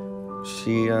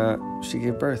 she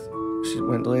gave birth. She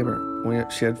went into labor.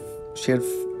 She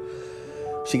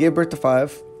gave birth to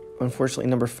 5. Unfortunately,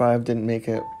 number 5 didn't make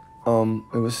it.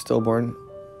 It was stillborn,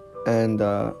 and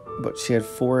but she had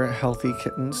 4 healthy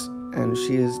kittens, and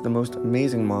she is the most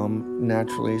amazing mom.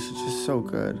 Naturally, she's just so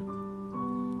good.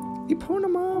 Epona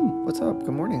mom, what's up?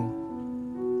 Good morning.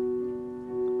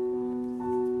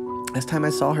 Last time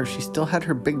I saw her, she still had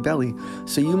her big belly.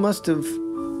 So you must have.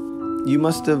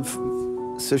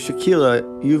 So Shaquila,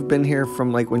 you've been here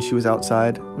from like when she was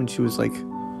outside, when she was like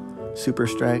super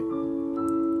stray.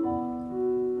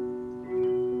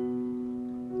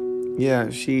 Yeah,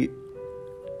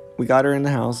 we got her in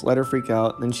the house, let her freak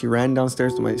out, then she ran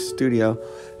downstairs to my studio,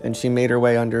 and she made her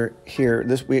way under here.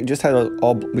 We just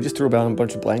threw about a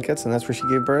bunch of blankets, and that's where she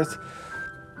gave birth.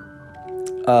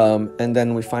 And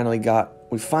then we finally,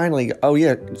 oh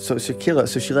yeah, so Shaquila,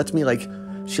 so she let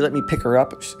me pick her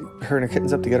up, her and her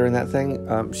kittens up to get her in that thing.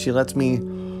 She lets me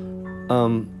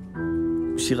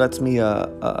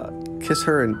kiss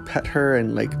her and pet her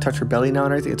and like touch her belly now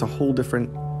and everything. It's a whole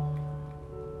different.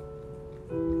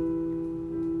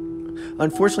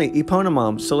 Unfortunately, Epona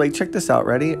mom. So like, check this out.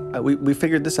 Ready? We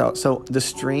figured this out. So the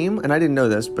stream, and I didn't know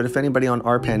this, but if anybody on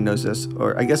RPAN knows this,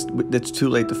 or I guess it's too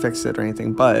late to fix it or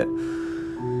anything, but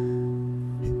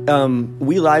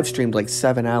we live streamed like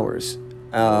 7 hours.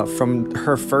 From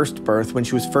her first birth, when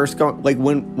she was first going, like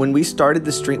when we started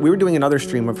the stream, we were doing another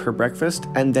stream of her breakfast,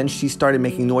 and then she started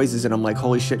making noises, and I'm like,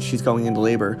 holy shit, she's going into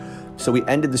labor. So we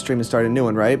ended the stream and started a new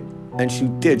one, right? And she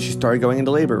started going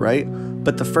into labor, right?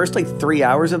 But the first like 3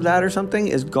 hours of that or something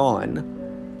is gone.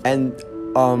 And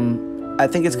I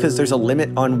think it's because there's a limit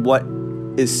on what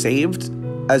is saved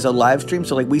as a live stream.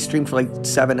 So like we streamed for like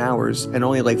 7 hours, and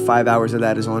only like 5 hours of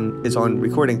that is on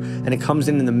recording, and it comes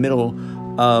in the middle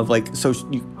of like, so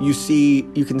you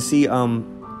can see number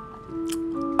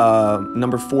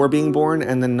 4 being born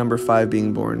and then number 5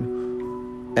 being born,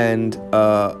 and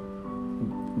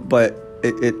but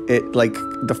it like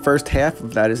the first half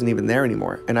of that isn't even there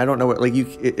anymore, and I don't know what, like,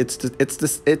 it's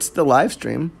the live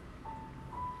stream,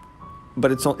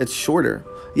 but it's shorter.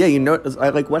 Yeah, you know, I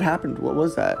like, what happened? What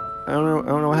was that? I don't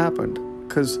know what happened,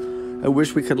 because I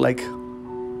wish we could like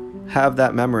have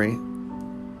that memory.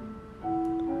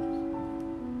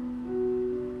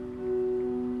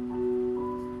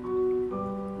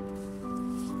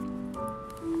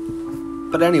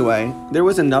 But anyway, there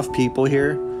was enough people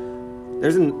here.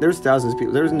 There's thousands of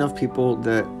people. There was enough people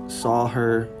that saw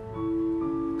her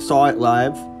saw it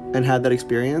live and had that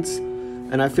experience.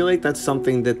 And I feel like that's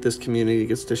something that this community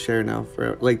gets to share now,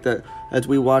 for like that, as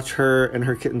we watch her and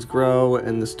her kittens grow,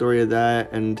 and the story of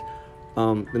that, and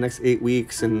the next 8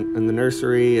 weeks, and the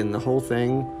nursery and the whole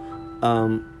thing.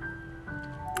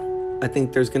 I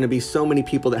think there's going to be so many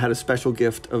people that had a special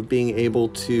gift of being able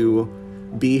to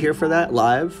be here for that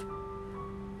live.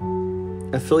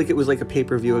 I feel like it was like a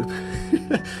pay-per-view of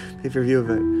it.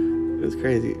 It was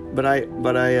crazy. But I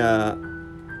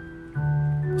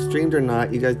streamed or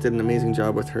not, you guys did an amazing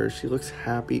job with her. She looks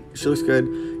happy. She looks good.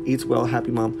 Eats well.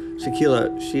 Happy mom.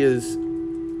 Shaquila, she is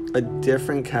a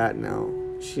different cat now.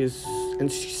 She's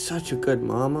such a good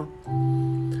mama.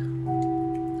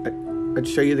 I'd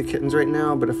show you the kittens right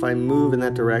now, but if I move in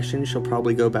that direction, she'll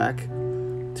probably go back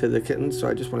to the kittens. So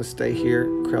I just want to stay here,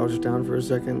 crouch down for a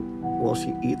second while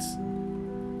she eats,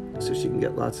 so she can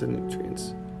get lots of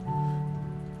nutrients.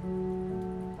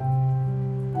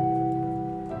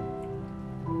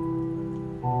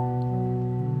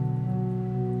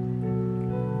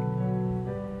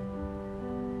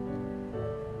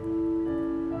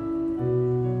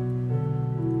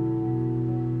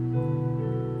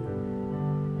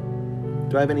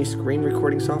 Do I have any screen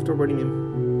recording software? What do you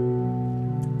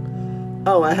mean?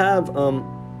 Oh, I have,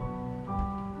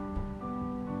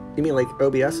 you mean like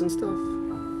OBS and stuff?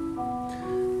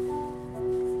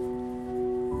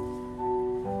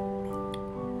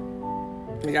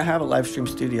 Like I have a live stream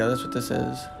studio, that's what this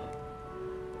is.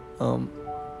 All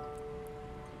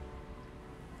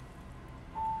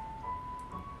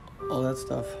that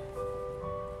stuff.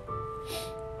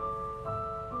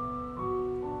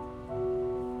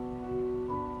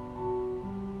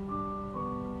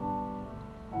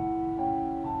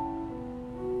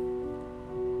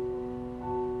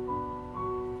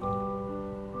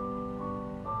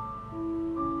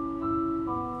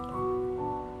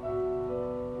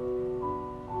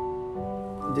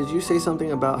 Did you say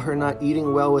something about her not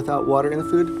eating well without water in the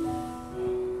food?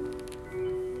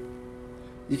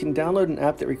 You can download an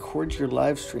app that records your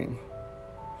live stream.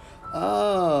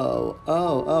 Oh,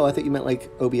 I thought you meant like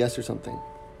OBS or something.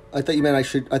 I thought you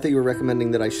you were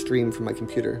recommending that I stream from my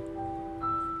computer.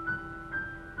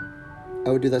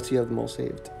 I would do that so you have them all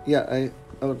saved. Yeah,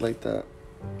 I would like that.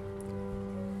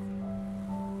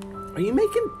 Are you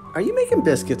making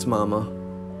biscuits, Mama?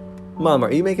 Mama,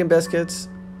 are you making biscuits?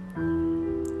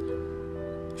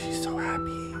 She's so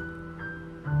happy.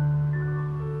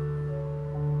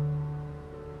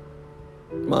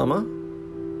 Mama?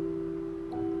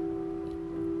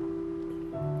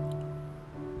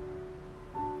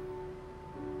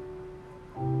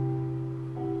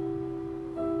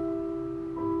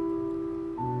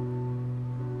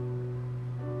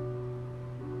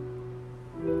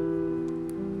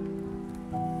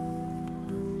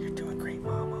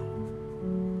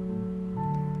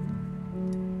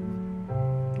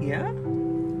 Yeah?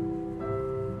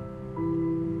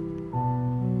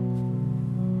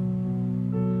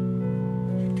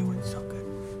 You're doing so good,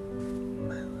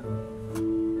 my love.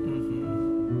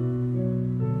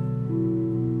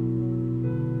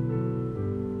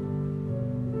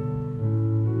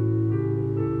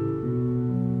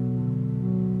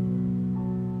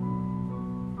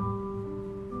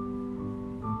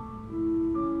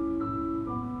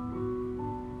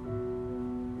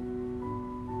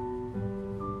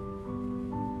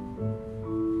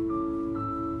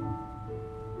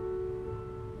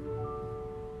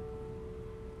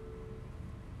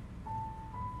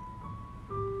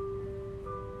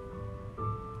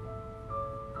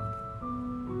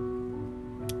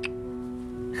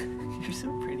 You're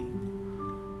so pretty.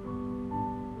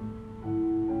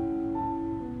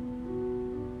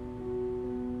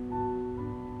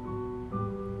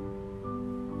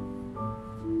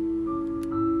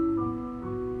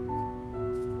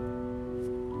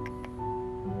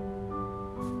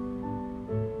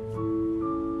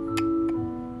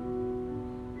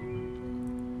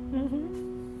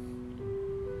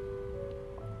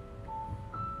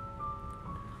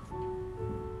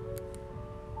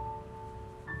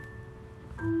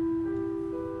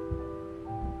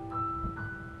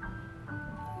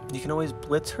 You can always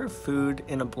blitz her food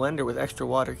in a blender with extra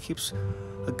water. Keeps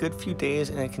a good few days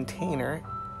in a container.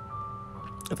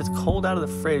 If it's cold out of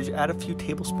the fridge, add a few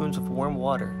tablespoons of warm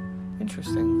water.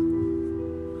 Interesting.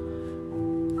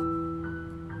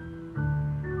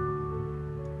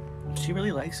 She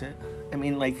really likes it. I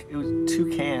mean, like, it was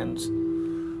 2 cans,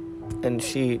 and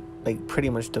she, like, pretty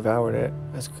much devoured it.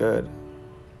 That's good.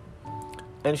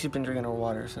 And she's been drinking her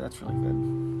water, so that's really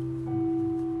good.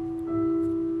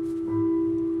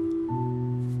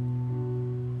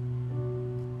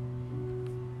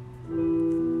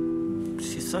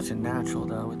 such a natural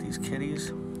though with these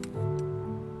kitties.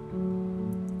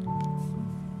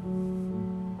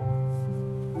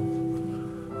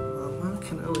 Mama,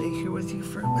 can I lay here with you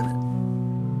for a minute?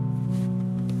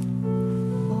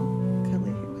 Well, can I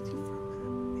lay here with you for a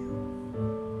minute?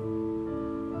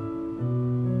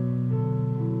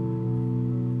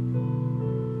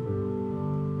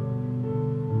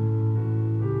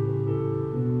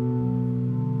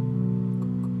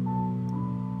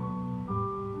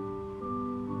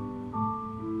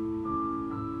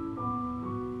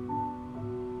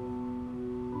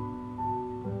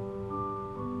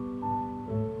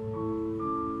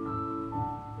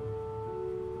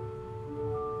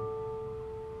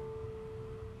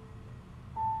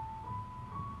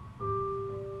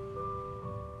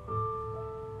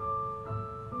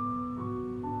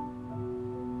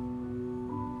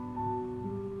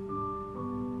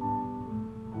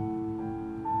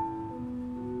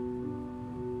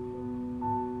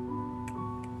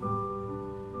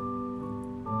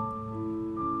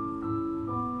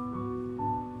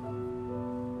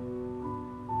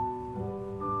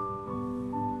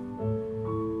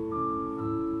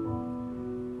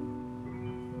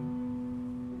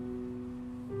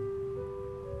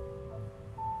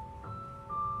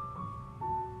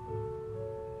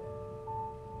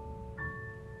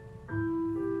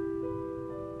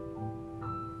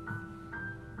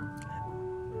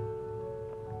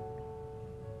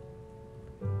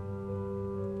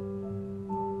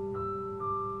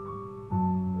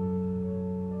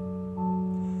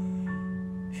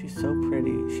 She's so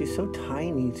pretty. She's so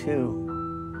tiny too.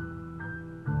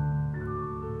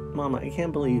 Mama, I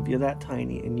can't believe you're that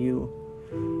tiny and you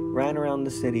ran around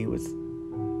the city with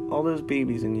all those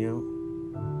babies in you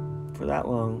for that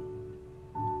long.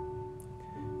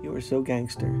 You are so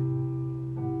gangster.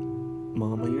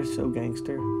 Mama, you're so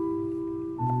gangster.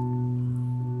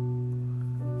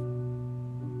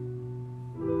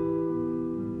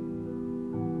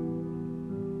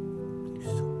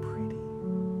 You're so pretty.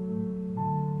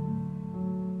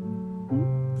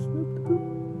 Snoop the boop.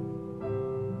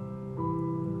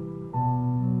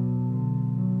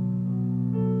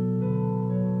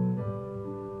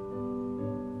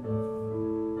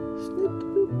 Snoop the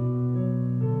boop.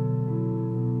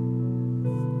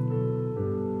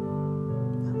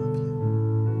 I love you.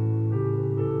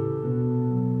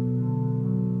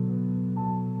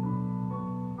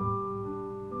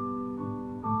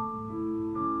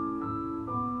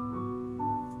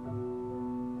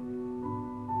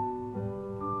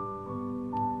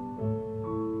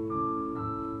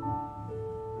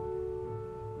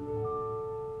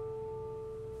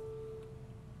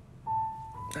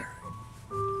 All right.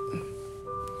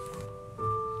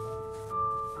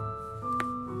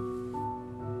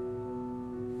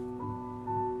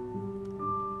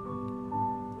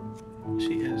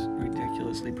 She is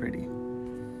ridiculously pretty.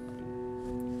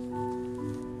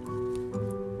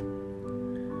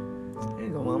 There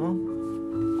you go, Mama.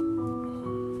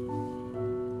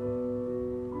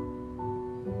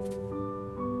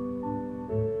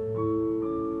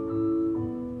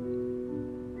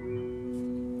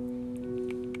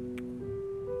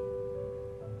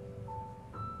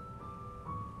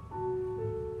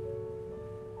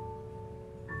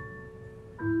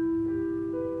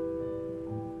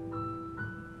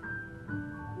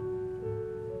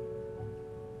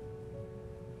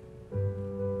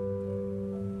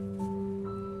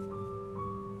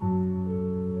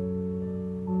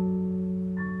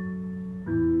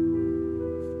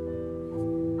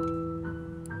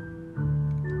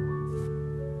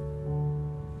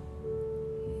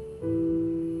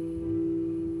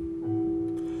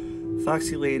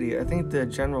 Foxy Lady, I think the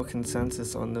general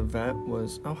consensus on the vet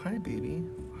was, oh, hi, baby.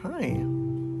 Hi. Hey.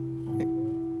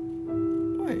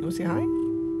 What, you want to say hi?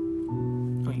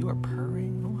 Oh, you are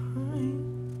purring. Oh,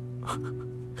 hi. Hi.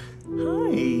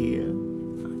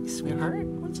 Hi, sweetheart.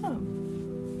 What's up?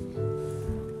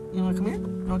 You want to come here?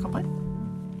 You want to come play?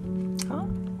 Huh?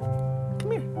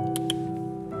 Come here.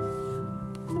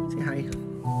 Say hi.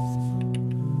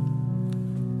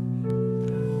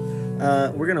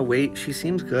 We're gonna wait. She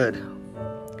seems good.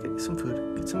 Get some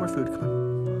food. Get some more food. Come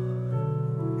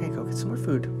on. Hey, go get some more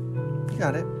food. You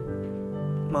got it.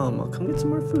 Mama, come get some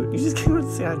more food. You just came up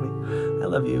to say hi to me. I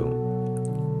love you.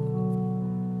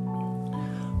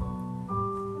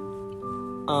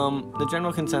 The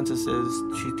general consensus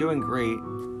is she's doing great.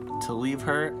 To leave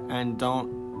her and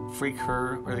don't freak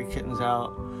her or the kittens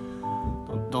out.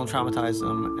 Don't traumatize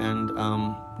them, and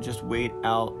just wait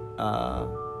out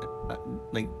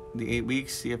like the 8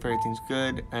 weeks, see if everything's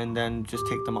good, and then just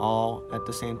take them all at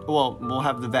the same. Well, we'll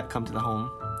have the vet come to the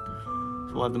home,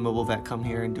 so we'll have the mobile vet come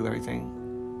here and do everything.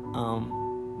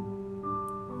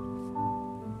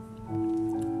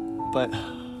 But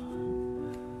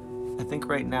I think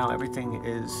right now everything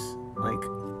is like,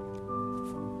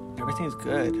 everything's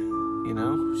good, you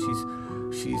know?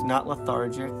 She's not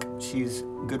lethargic. She's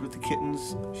good with the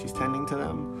kittens. She's tending to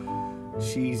them.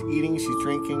 She's eating, she's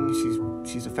drinking,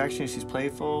 she's affectionate, she's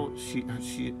playful. She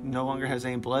no longer has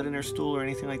any blood in her stool or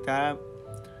anything like that.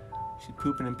 She's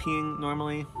pooping and peeing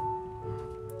normally.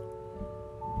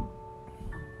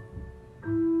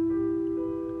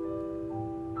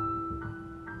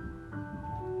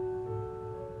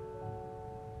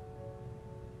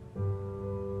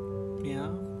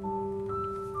 Yeah.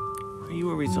 Are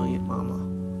you a resilient mama?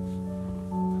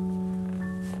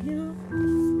 Yeah.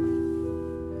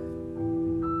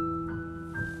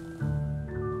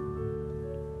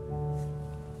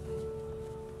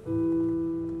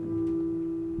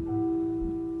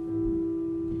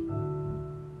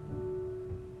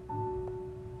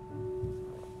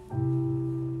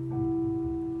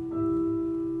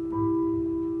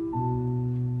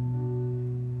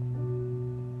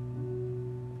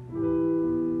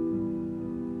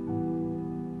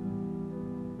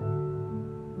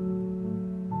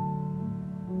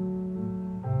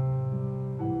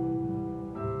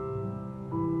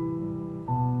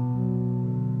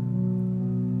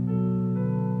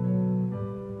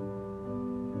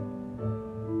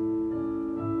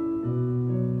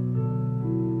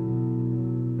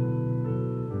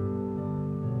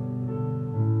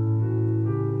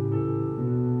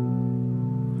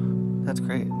 That's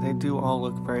great. They do all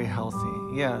look very healthy.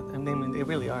 Yeah, I mean, they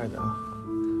really are, though.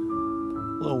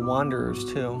 Little wanderers,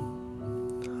 too.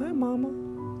 Hi, Mama.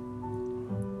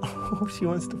 Oh, she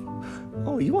wants to...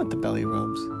 Oh, you want the belly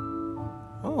rubs.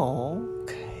 Oh,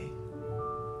 okay.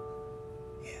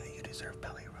 Yeah, you deserve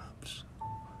belly rubs.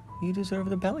 You deserve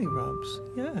the belly rubs.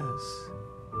 Yes.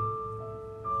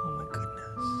 Oh, my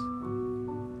goodness.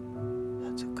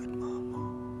 That's a good mama.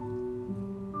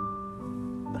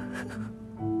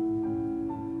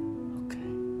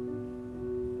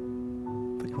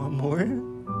 You want more?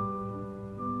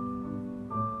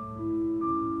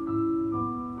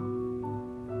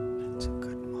 That's a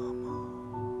good mama.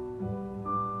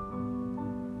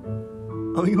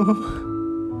 Oh, you want...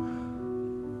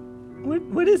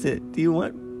 What is it? Do you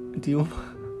want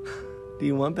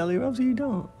belly rubs or you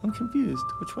don't? I'm confused.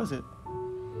 Which was it?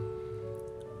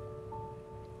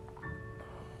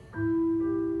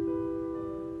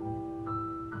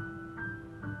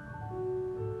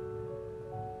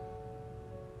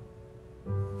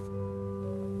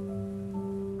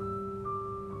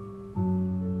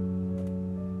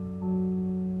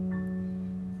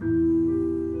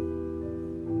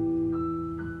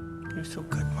 You're so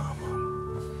good, Mama.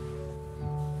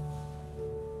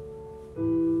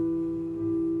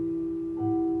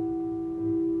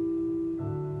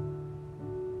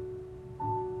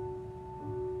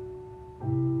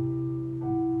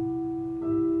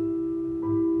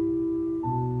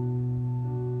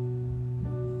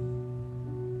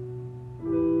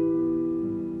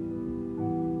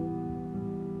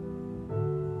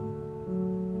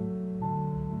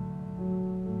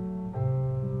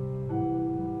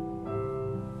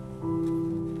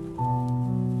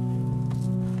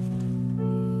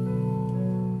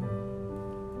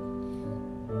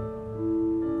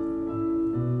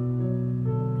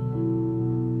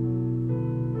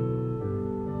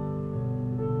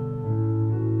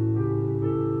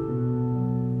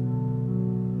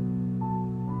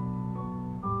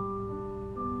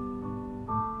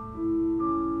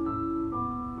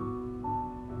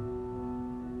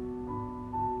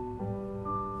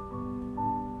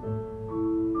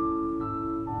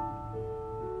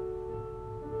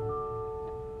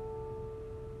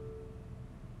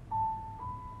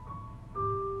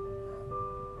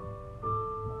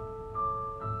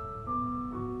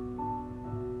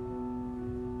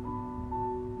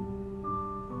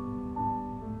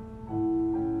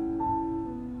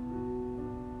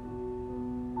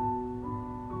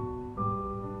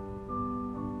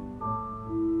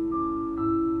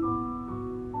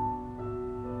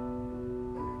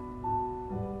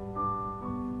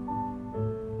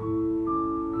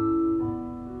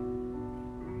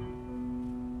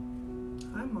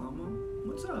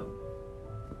 What's up?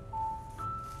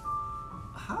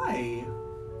 Hi.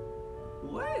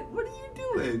 What are you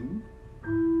doing?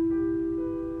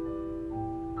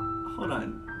 Hold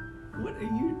on. What are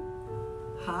you...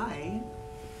 Hi.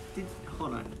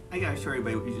 Hold on. I gotta show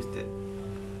everybody what you just did.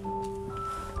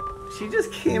 She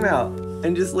just came out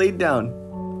and just laid down.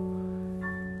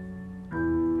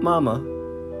 Mama.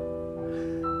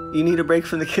 You need a break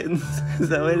from the kittens? Is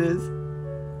that what it is?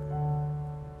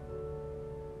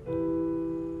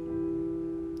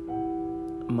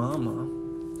 Mama.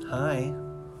 Hi.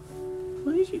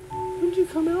 What did you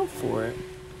come out for?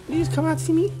 Did you just come out to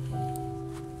see me?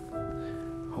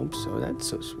 Hope so. That's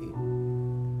so sweet.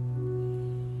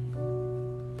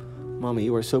 Mama,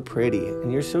 you are so pretty,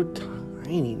 and you're so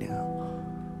tiny now.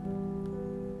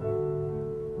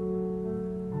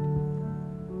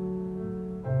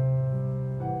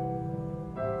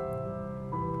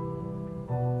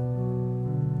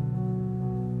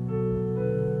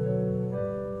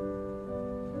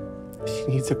 She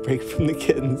needs a break from the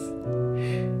kittens.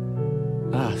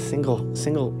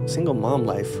 Single mom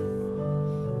life.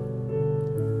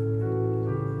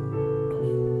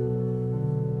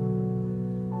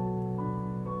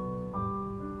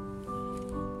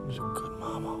 She's a good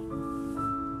mama.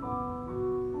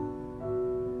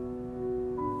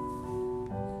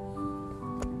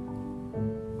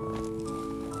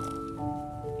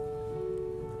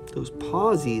 Those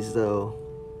pawsies, though.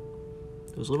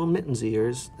 Those little mittens of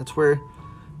yours. That's where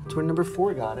number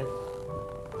 4 got it.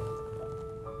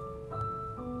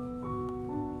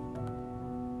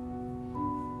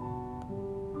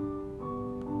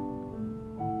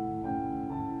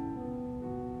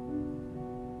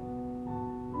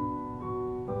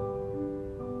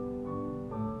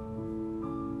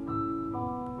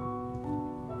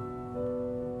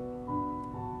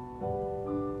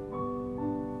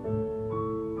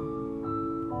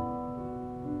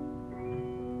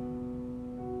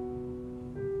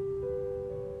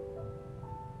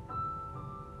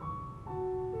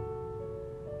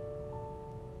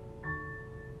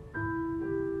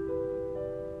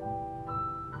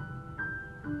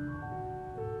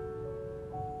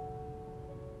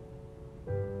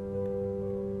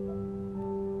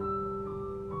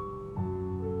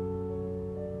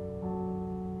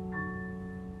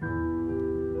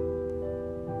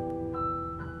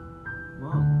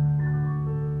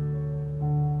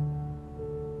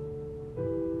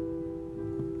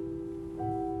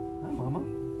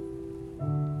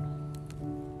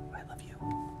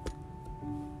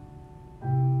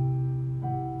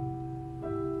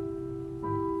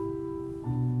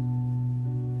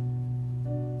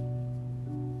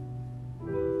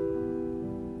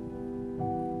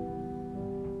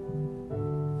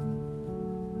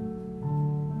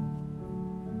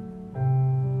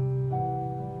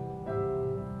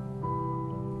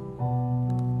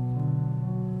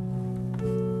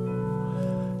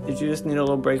 Did you just need a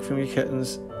little break from your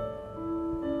kittens?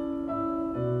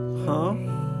 Huh?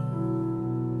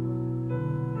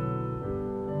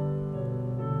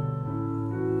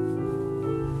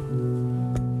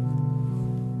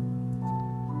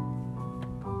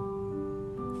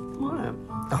 What?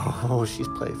 Oh, she's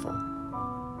playful.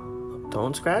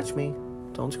 Don't scratch me.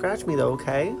 Don't scratch me though,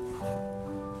 okay?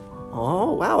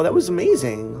 Oh, wow, that was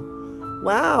amazing.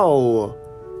 Wow.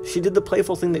 She did the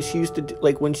playful thing that she used to do,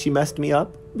 like when she messed me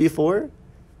up before,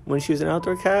 when she was an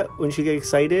outdoor cat, when she get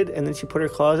excited and then she put her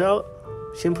claws out.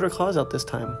 She didn't put her claws out this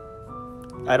time.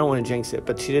 I don't want to jinx it,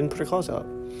 but she didn't put her claws out.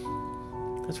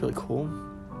 That's really cool.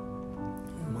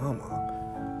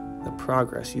 Mama, the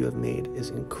progress you have made is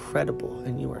incredible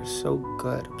and you are so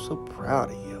good. I'm so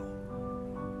proud of you.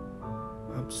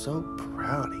 I'm so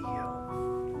proud of you.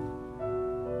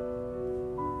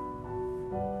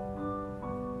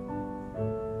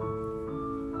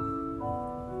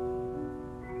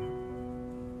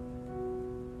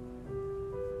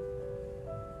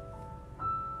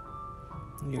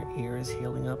 Your ear is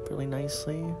healing up really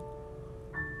nicely.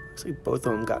 Looks like both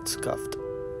of them got scuffed.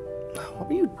 What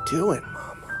were you doing,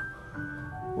 Mama?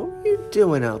 What were you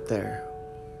doing out there?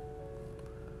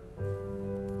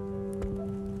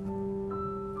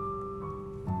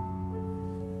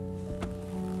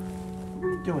 What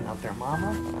were you doing out there,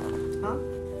 Mama? Huh?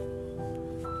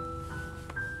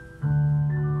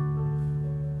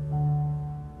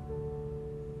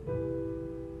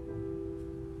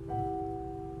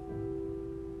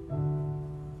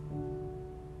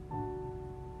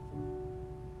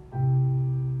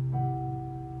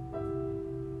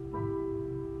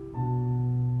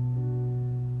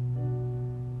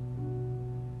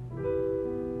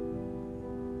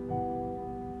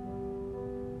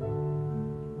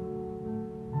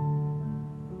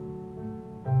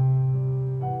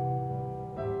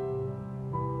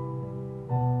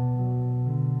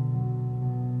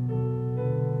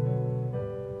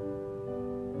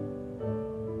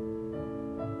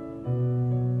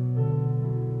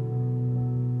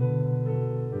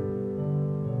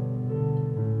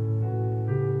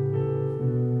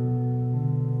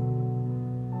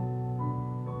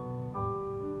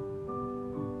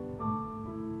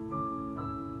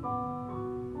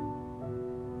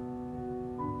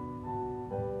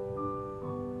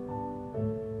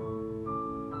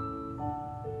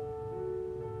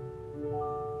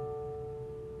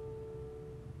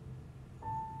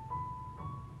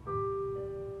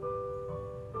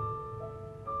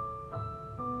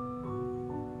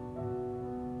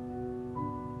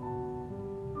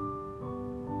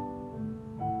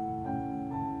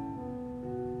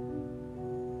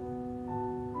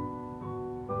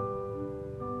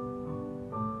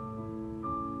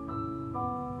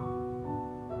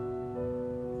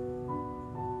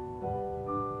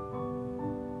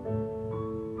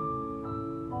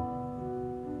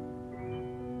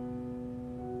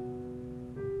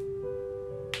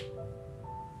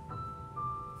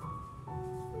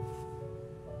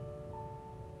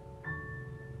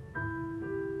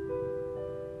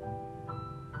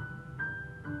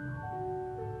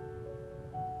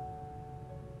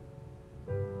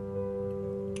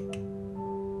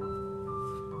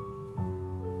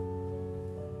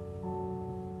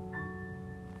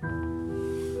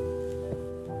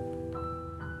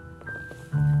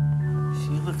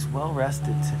 looks well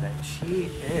rested today. She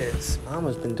is.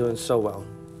 Mama's been doing so well.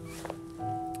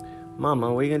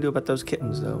 Mama, what are you gonna do about those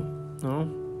kittens, though? No?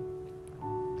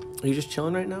 Are you just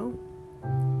chilling right now?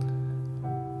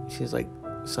 She's like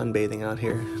sunbathing out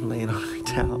here, laying on her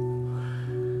towel.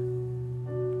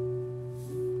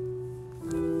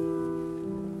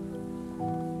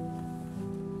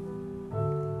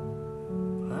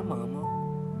 Hi, Mama.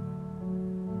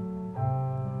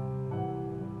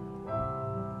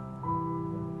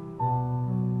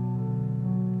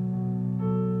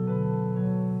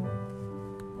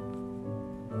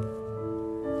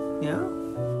 Yeah?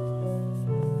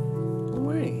 Don't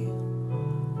worry.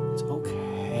 It's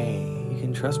okay. You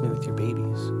can trust me with your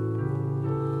babies.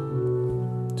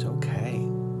 It's okay.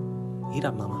 Eat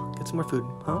up, Mama. Get some more food,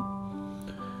 huh?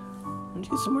 Why don't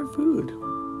you get some more food?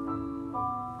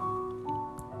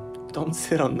 Don't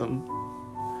sit on them.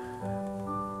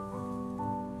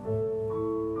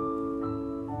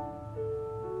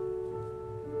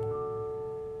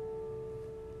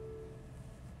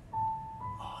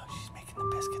 Oh, she's making the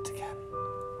biscuits again.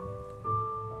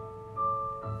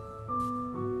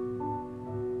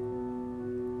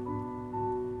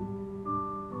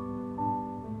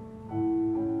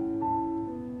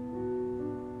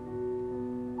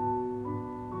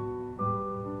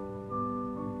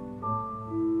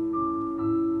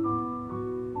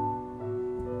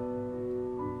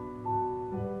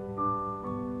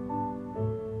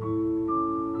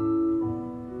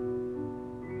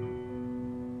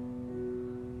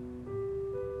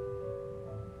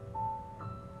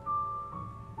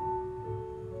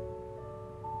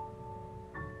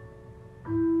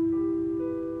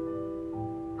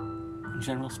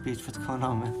 General speech, what's going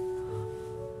on, man?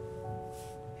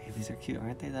 Babies are cute,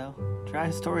 aren't they, though? Dry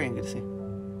historian, good to see.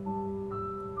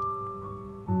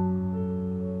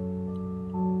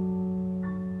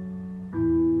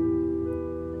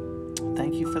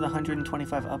 Thank you for the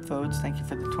 125 upvotes. Thank you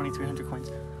for the 2,300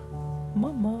 coins.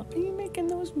 Mama, are you making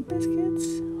those biscuits?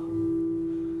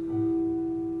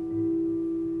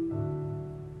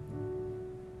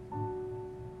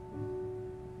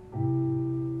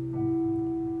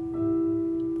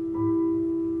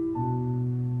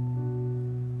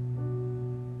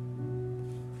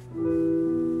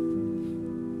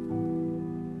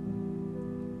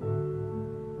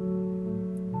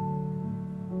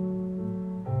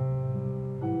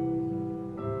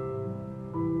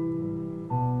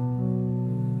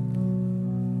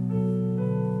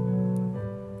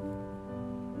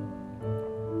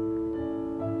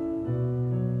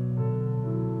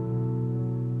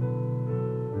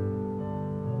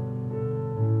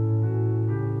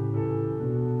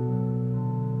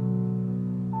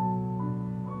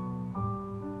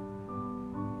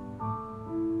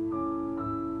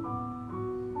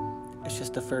 It's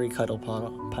just a furry cuddle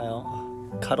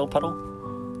pile. Cuddle puddle?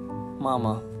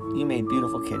 Mama, you made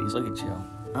beautiful kitties. Look at you.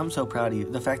 I'm so proud of you.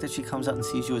 The fact that she comes out and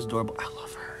sees you is adorable. I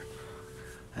love her.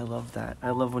 I love that. I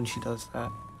love when she does that.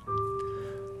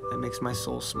 That makes my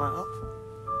soul smile.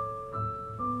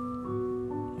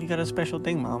 We got a special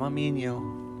thing, Mama, me and you.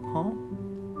 Huh?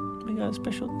 We got a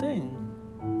special thing.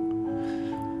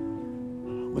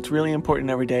 What's really important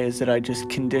every day is that I just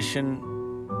condition.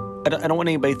 I don't want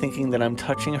anybody thinking that I'm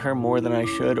touching her more than I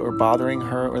should or bothering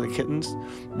her or the kittens.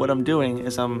 What I'm doing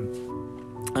is I'm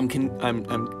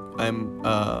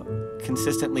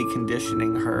consistently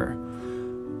conditioning her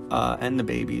and the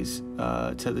babies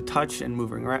to the touch and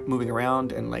moving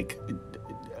around and, like,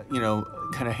 you know,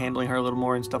 kind of handling her a little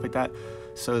more and stuff like that,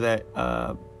 so that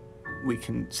we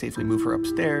can safely move her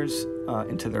upstairs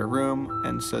into their room,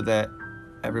 and so that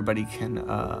everybody can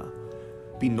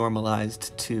be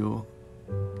normalized to,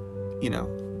 you know,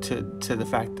 to the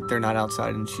fact that they're not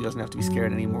outside and she doesn't have to be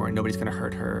scared anymore and nobody's gonna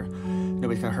hurt her.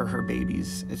 Nobody's gonna hurt her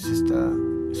babies. It's just,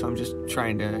 so I'm just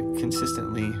trying to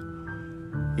consistently,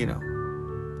 you know,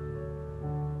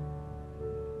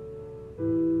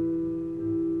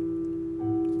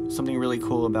 something really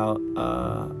cool about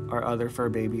our other fur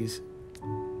babies,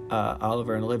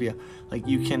 Oliver and Olivia. Like,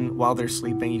 you can, while they're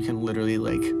sleeping, you can literally,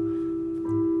 like,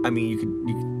 I mean,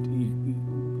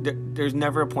 there's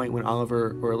never a point when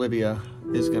Oliver or Olivia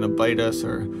is gonna bite us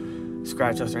or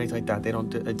scratch us or anything like that. They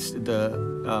don't. It's the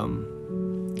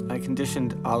I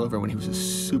conditioned Oliver when he was a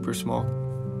super small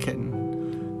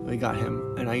kitten. We got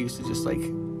him, and I used to just, like,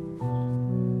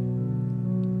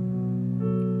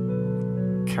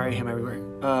 carry him everywhere.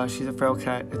 She's a feral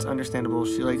cat. It's understandable.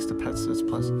 She likes the pets.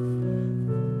 Plus,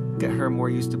 get her more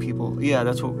used to people. Yeah,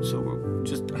 that's what. So we're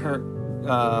just her.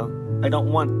 I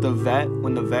don't want the vet,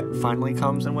 when the vet finally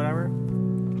comes and whatever,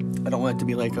 I don't want it to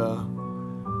be like a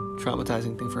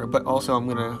traumatizing thing for her. But also, I'm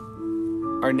gonna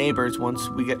our neighbors, once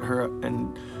we get her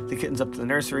and the kittens up to the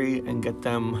nursery and get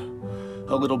them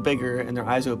a little bigger and their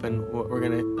eyes open, we're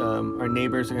gonna our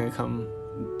neighbors are gonna come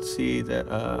see that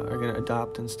are gonna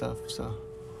adopt and stuff. So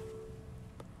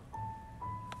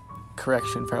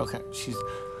correction, feral cat.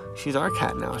 She's our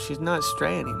cat now. She's not a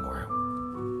stray anymore.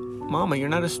 Mama, you're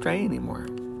not a stray anymore.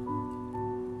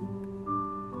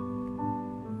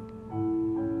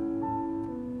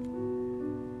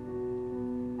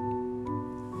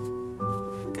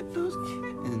 Look at those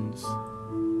kittens.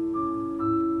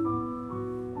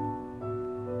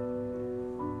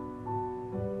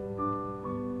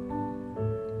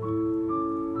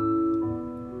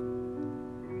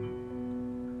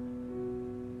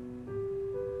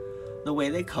 The way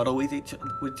they cuddle with each other,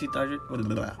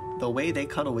 the way they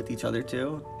cuddle with each other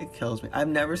too, it kills me. I've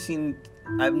never seen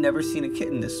a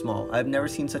kitten this small. I've never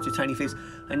seen such a tiny face.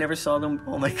 I never saw them.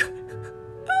 Oh my god.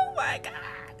 Oh my god.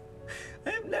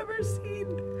 I've never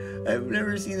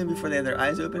seen them before they had their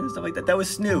eyes open and stuff like that. That was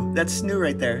Snoo. That's Snoo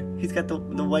right there. He's got the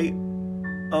white.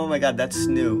 Oh my god, that's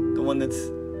Snoo. The one that's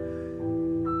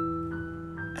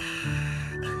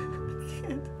I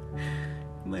can't.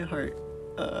 My heart.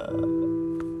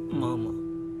 Mama,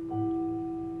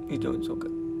 you're doing so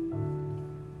good.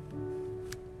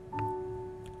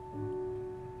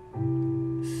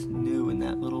 Snoo in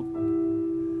that little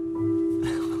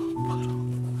bottle.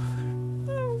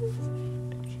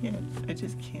 I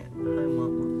just can't. Hi,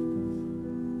 Mama.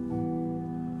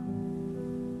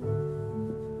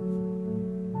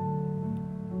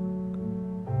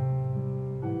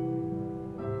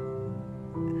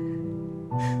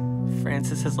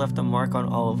 Frances has left a mark on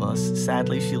all of us.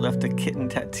 Sadly, she left a kitten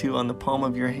tattoo on the palm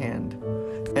of your hand.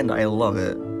 And I love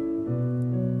it.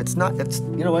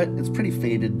 You know what? It's pretty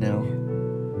faded now.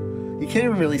 You can't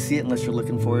even really see it unless you're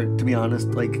looking for it, to be honest.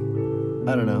 Like,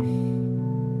 I don't know.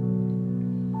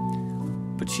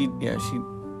 But she messed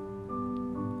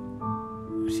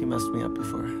me up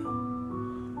before.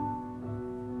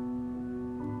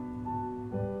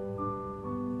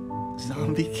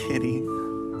 Zombie kitty.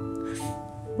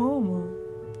 Mama.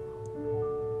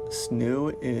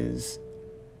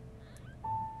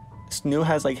 Snoo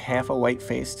has like half a white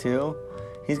face too.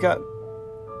 He's got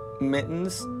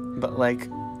mittens, but like,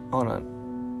 hold on.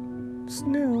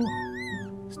 Snoo.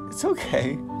 It's okay.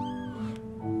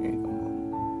 Here you go,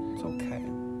 Mom. It's okay.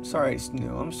 Sorry,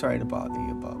 Snoo. I'm sorry to bother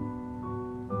you, bub.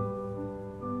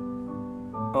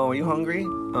 Oh, are you hungry?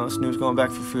 Oh, Snoo's going back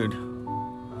for food.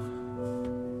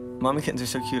 Mommy kittens are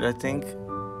so cute. I think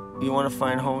you want to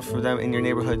find homes for them in your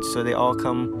neighborhood so they all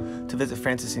come to visit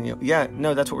Frances and you. Yeah,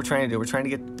 no, that's what we're trying to do.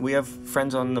 We have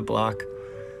friends on the block,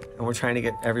 and we're trying to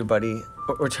get everybody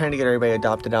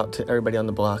adopted out to everybody on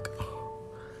the block.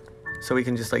 So we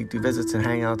can just like do visits and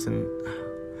hangouts and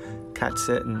cat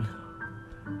sit and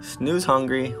Snoo's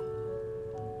hungry.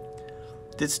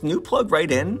 Did Snoo plug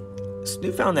right in?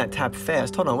 Snoo found that tap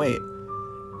fast. Hold on, wait.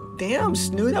 Damn,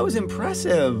 Snoo, that was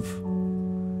impressive.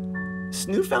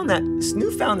 Snoo found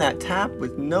that tap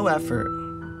with no effort.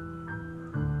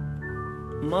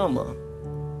 Mama.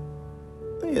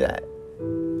 Look at that.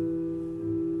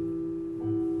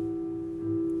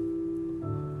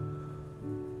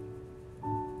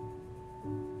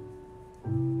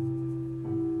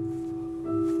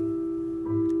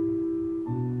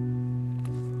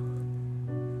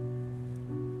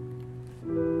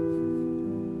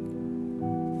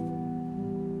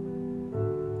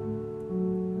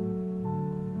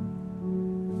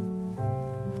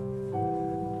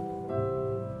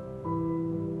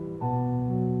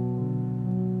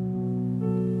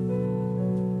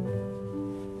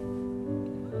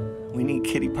 We need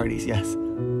kitty parties, yes.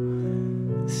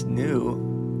 Snoo.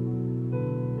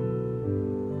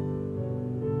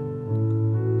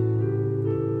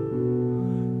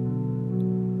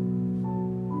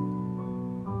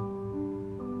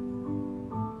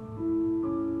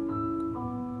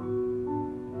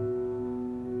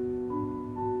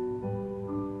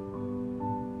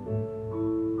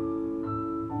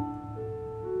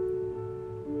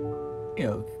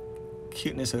 Yo,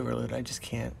 cuteness overload, I just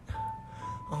can't.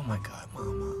 Oh my god,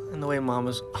 Mama. And the way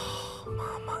Mama's... Oh,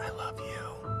 Mama, I love you.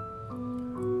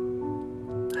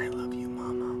 I love you,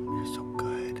 Mama. You're so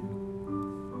good.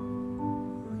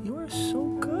 You are so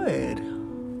good.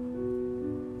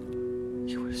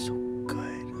 You are so good.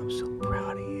 I'm so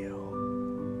proud of you.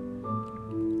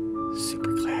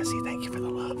 Super classy. Thank you for the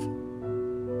love.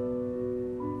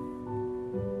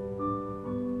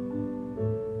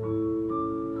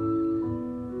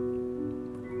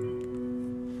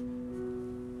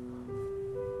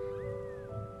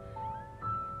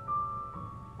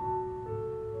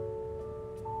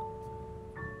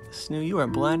 Snoo, you are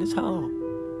blind as hell.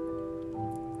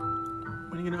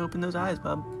 open those eyes,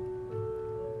 bub.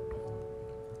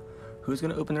 Who's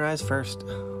gonna open their eyes first?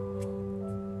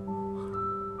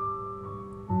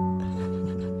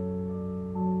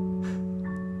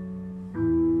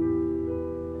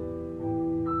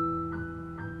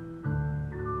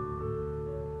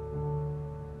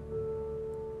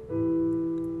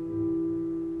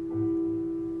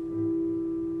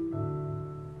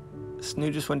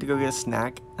 Snoo just went to go get a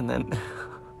snack and then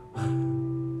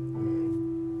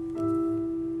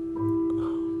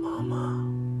Mama.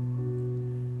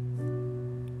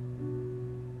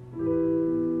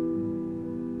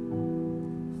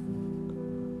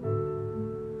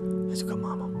 Let's go,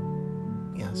 Mama.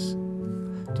 Yes.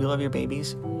 Do you love your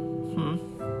babies?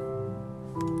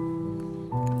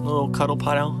 Little cuddle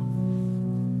puddle.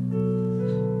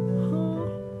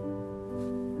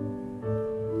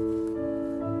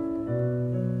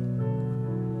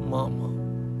 Mama.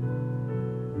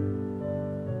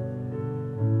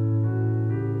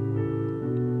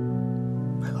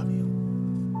 I love you.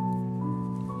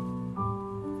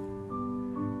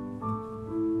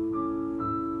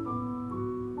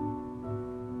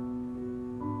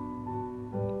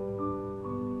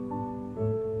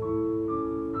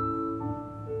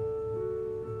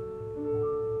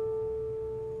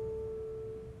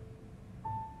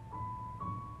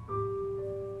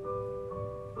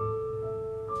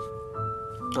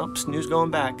 Oh, Snoo's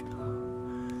going back.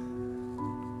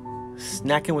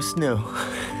 Snacking with Snoo.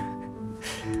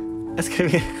 That's gonna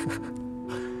be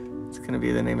it's gonna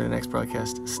be the name of the next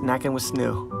broadcast. Snacking with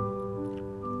Snoo.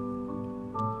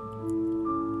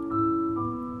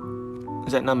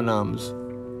 Is that Num Nums?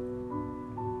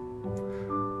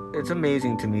 It's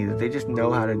amazing to me that they just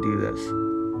know how to do this.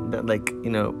 That, like, you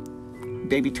know,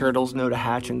 baby turtles know to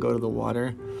hatch and go to the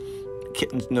water.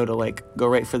 Kittens know to, like, go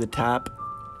right for the tap.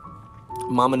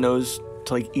 Mama knows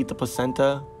to, like, eat the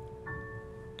placenta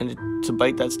and to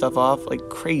bite that stuff off. Like,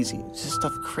 crazy. It's just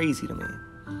stuff crazy to me.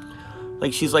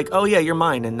 Like, she's like, oh yeah, you're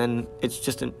mine, and then it's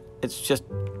just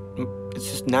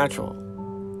natural.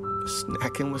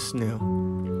 Snacking with Snoo.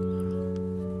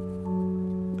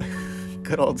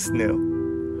 Good old Snoo.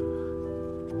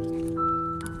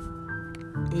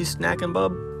 You snacking,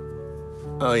 bub?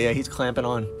 Oh yeah, he's clamping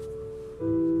on.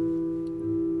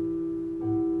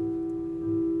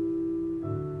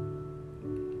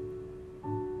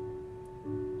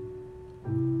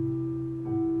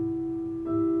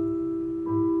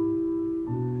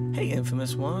 Hey,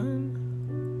 infamous one.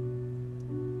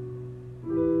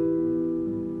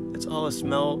 It's all a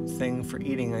smell thing for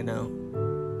eating, I know.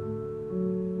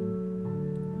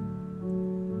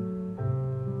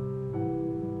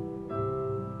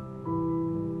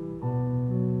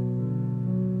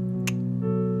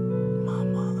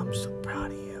 Mama, I'm so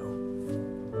proud of you.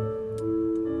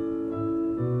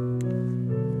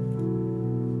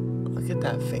 Look at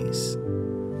that face.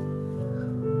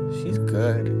 She's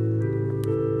good.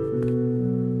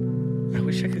 I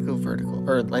wish I could go vertical,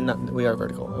 or like, not, we are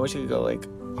vertical. I wish I could go like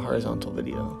horizontal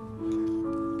video.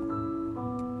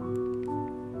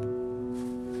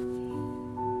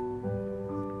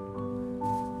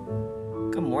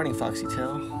 Good morning, Foxy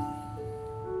Tail.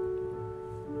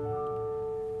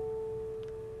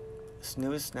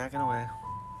 Snoo is snacking away.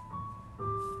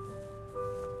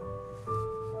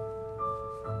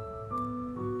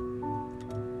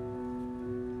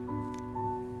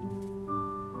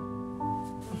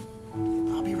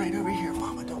 I'll be right over here,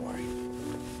 Mama, don't worry.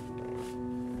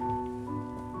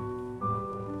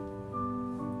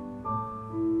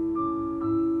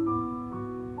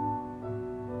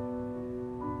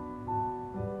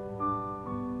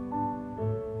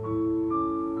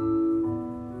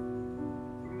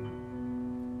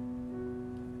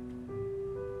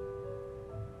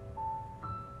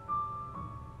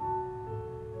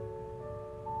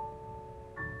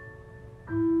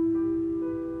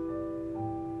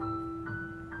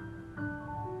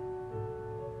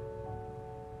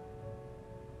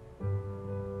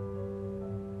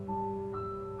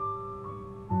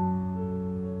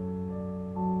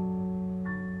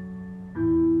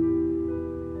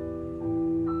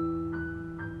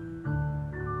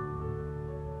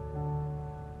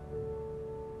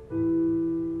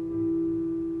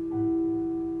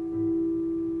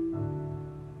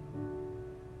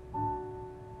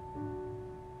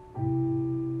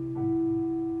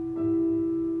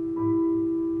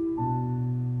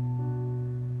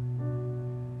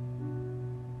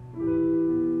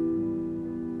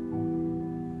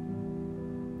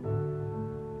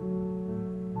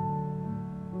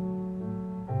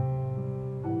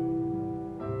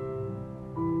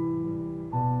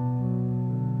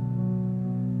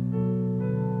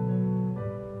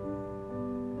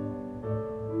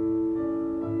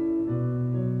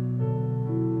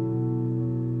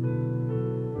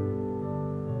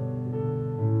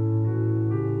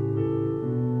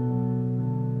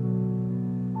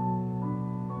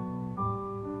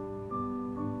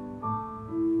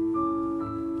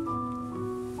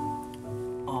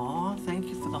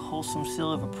 wholesome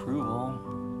seal of approval.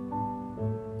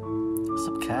 What's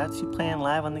up, cats? You playing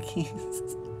live on the keys?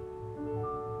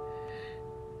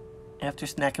 After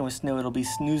snacking with Snow, it'll be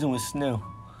snoozing with Snow.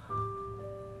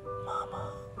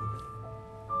 Mama.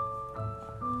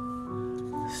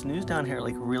 Snoo's down here,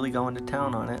 like, really going to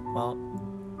town on it while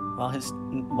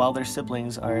their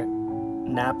siblings are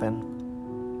napping.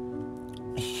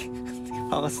 He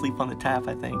fell asleep on the tap,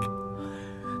 I think.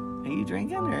 Are you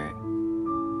drinking, or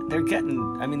they're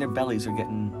getting? I mean, their bellies are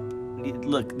getting.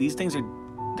 Look, these things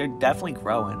they're definitely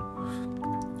growing.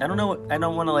 I don't know. I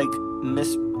don't want to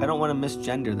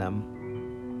misgender them.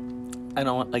 I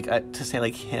don't want to say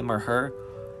like him or her.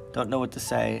 Don't know what to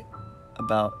say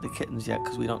about the kittens yet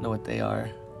because we don't know what they are,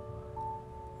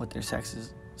 what their sex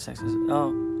is.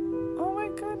 Oh my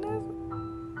goodness.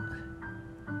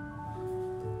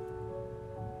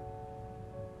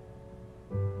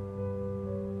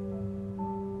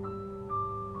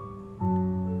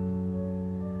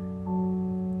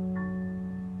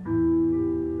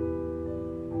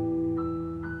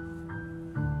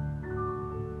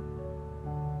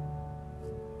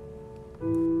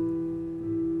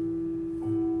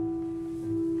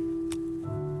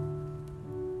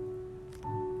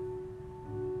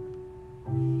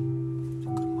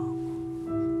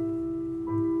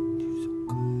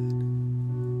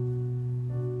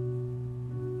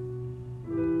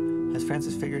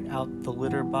 Francis figured out the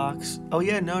litter box. Oh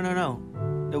yeah, no.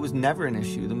 It was never an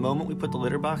issue. The moment we put the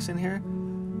litter box in here,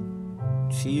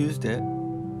 she used it.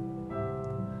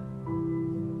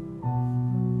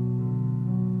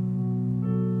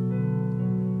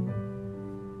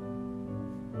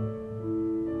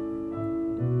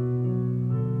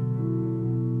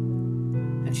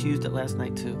 And she used it last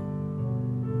night too.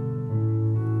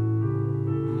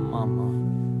 Mama,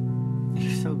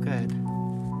 you're so good.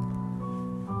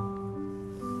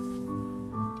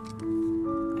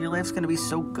 Your life's gonna be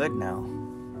so good now.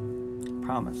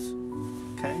 Promise.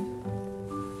 Okay?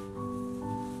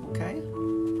 Okay?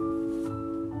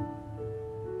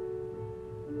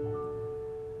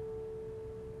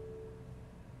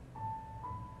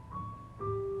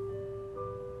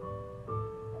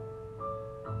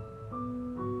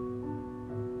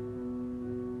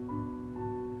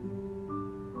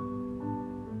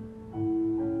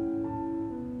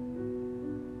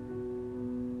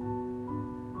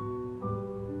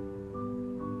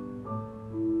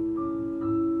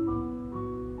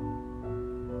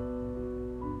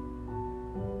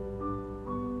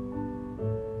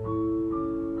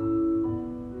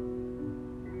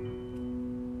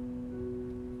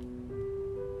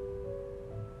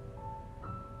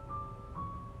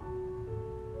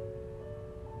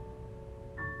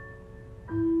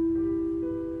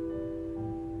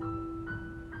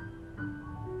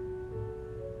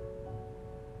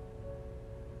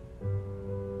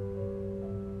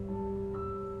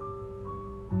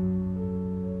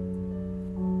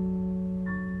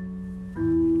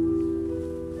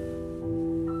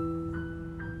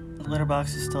 Litter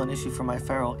box is still an issue for my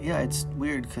feral. Yeah, it's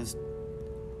weird because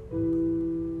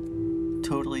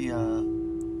totally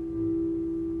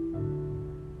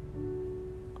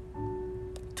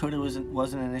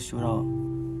wasn't an issue at all.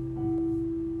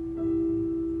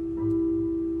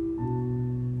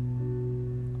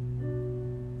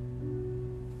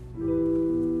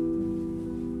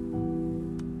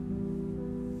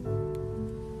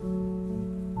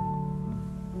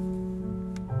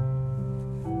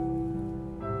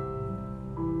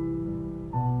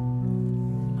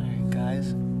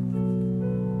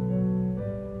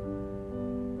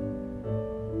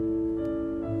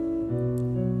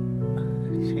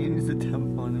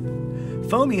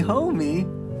 Foamy homie?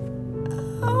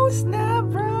 Oh snap,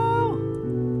 bro!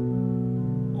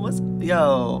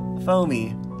 Yo,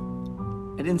 Foamy?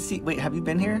 I didn't see. Wait, have you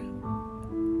been here?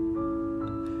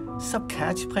 Sup,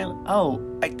 catch? Oh,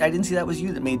 I didn't see that was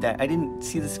you that made that. I didn't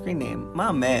see the screen name.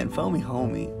 My man, Foamy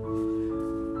homie.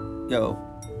 Yo.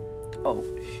 Oh,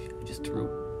 I just threw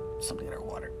something in our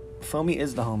water. Foamy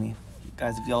is the homie.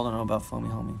 Guys, if y'all don't know about Foamy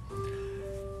homie.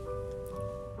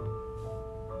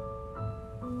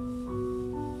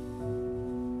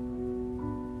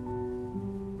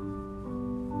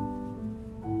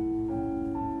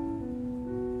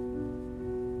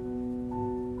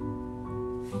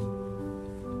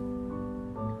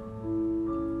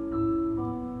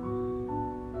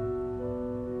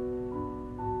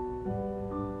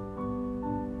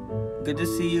 Good to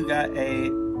see you got a...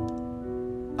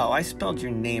 Oh, I spelled your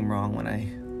name wrong when I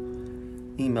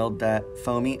emailed that.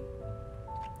 Foamy.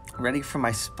 Ready for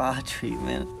my spa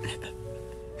treatment.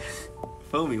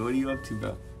 Foamy, what are you up to,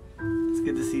 bro? It's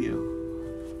good to see you.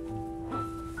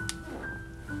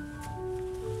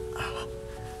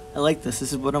 I like this.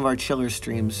 This is one of our chiller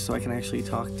streams, so I can actually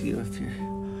talk to you if you're...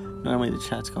 Normally the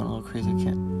chat's going a little crazy. I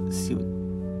can't see what...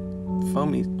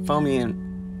 Foamy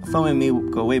and me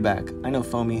go way back. I know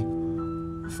Foamy.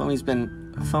 Foamy's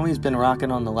been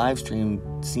rocking on the live stream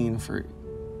scene for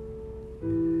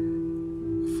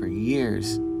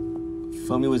years.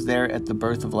 Foamy was there at the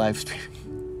birth of live streaming.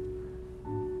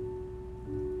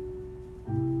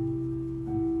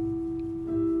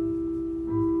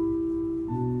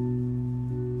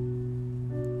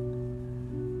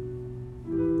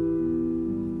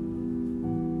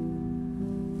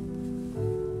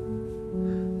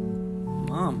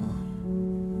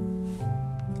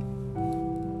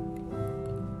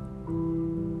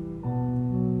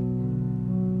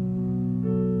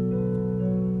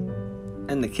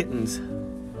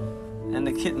 And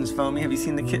the kittens, Foamy. Have you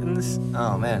seen the kittens?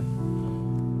 Oh,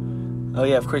 man. Oh,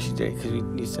 yeah, of course you did, because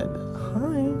you said,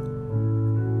 hi.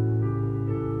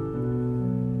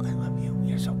 I love you.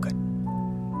 You're so good.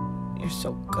 You're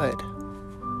so good.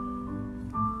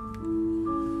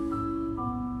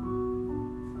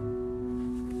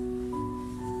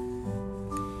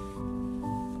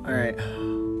 All right.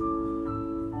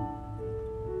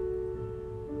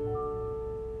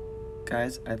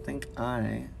 Guys, I think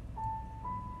I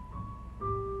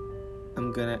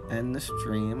am gonna end the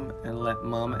stream and let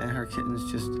Mama and her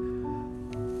kittens just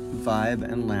vibe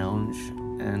and lounge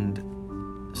and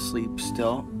sleep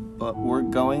still. But we're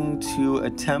going to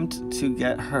attempt to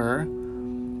get her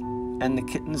and the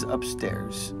kittens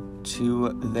upstairs to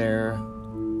their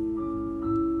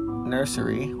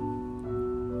nursery.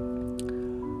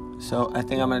 So I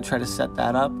think I'm gonna try to set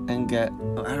that up and get,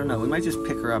 I don't know, we might just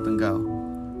pick her up and go.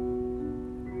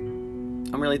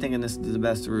 I'm really thinking this is the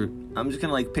best route. I'm just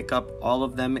gonna like pick up all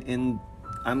of them in.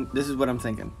 This is what I'm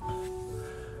thinking.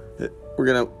 We're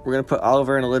gonna put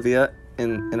Oliver and Olivia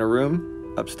in a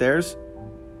room upstairs.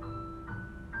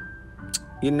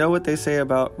 You know what they say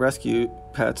about rescue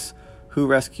pets? Who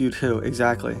rescued who?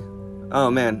 Exactly.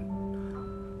 Oh man,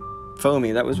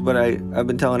 Foamy. That was what I've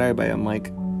been telling everybody. I'm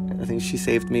like, I think she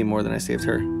saved me more than I saved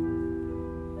her.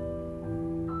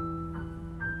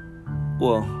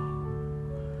 Well,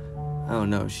 I don't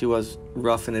know. She was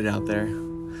roughing it out there.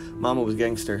 Mama was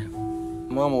gangster.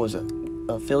 Mama was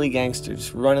a Philly gangster,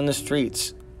 just running the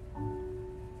streets.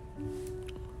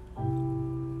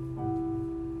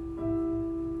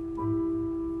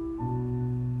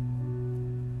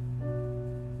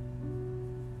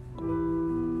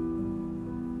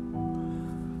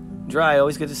 Dry,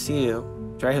 always good to see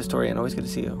you. Dry Historian, always good to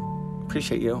see you.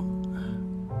 Appreciate you.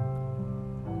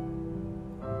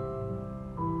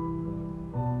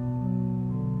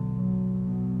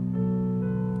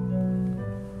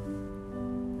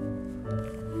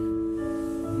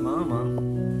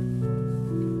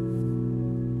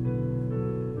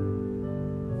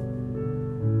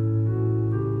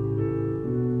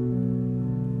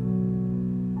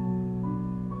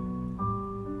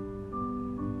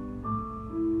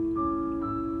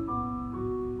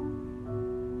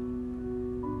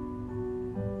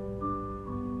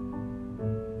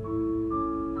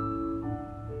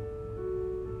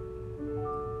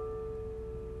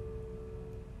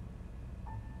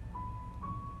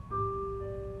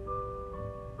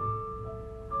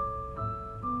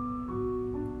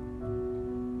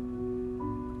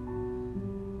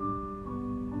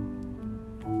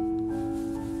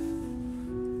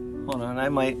 Hold on, I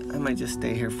might just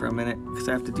stay here for a minute because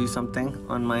I have to do something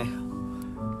on my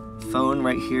phone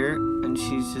right here, and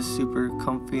she's just super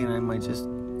comfy, and I might just,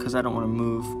 because I don't want to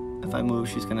move. If I move,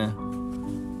 she's gonna.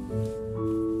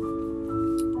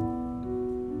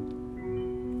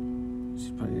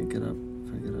 She's probably gonna get up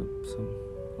if I get up, so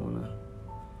I wanna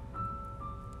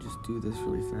just do this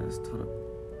really fast. Hold up.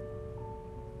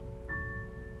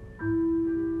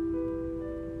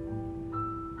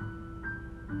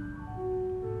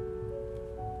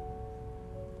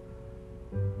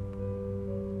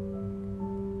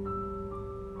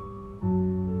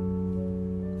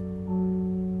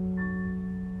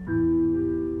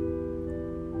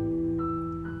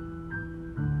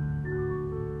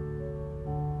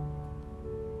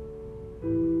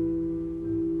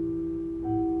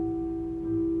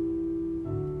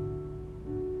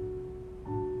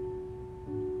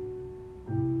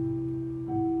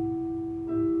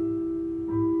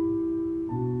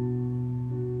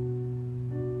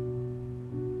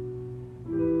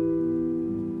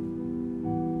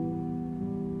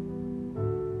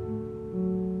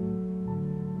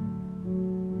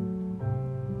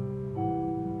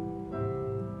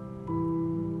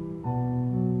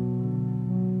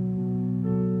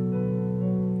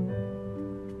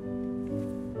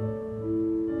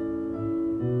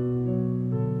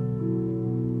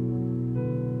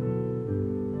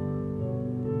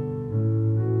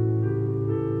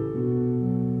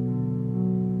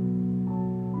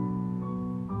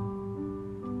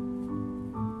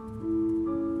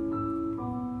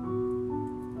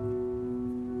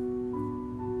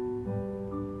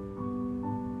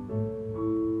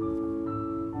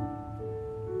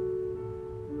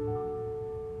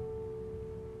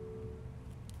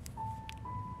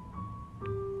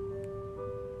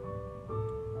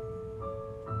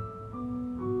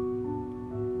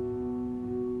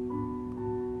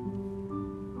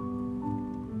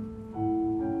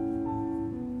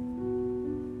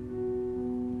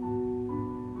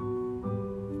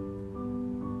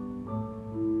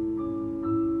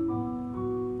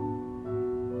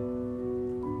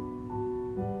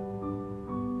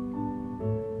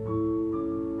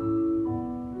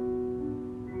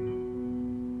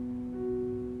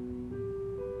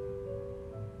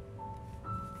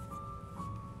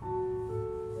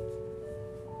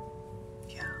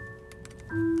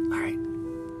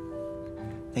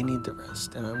 they need the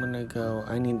rest, and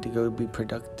I need to go be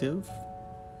productive.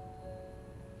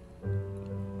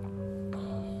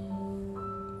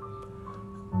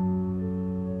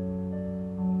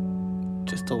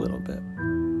 Just a little bit.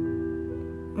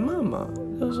 Mama,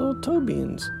 those little toe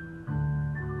beans.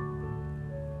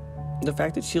 The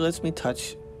fact that she lets me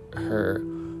touch her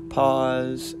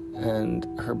paws and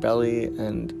her belly,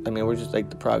 and I mean, we're just like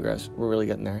the progress. We're really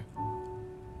getting there.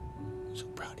 So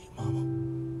proud of you, Mama.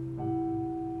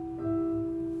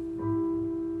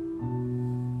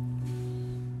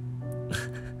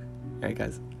 Alright,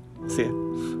 guys. See ya.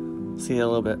 See you in a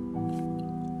little bit.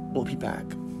 We'll be back.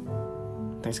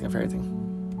 Thanks again for everything.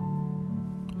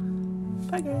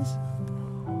 Bye, guys.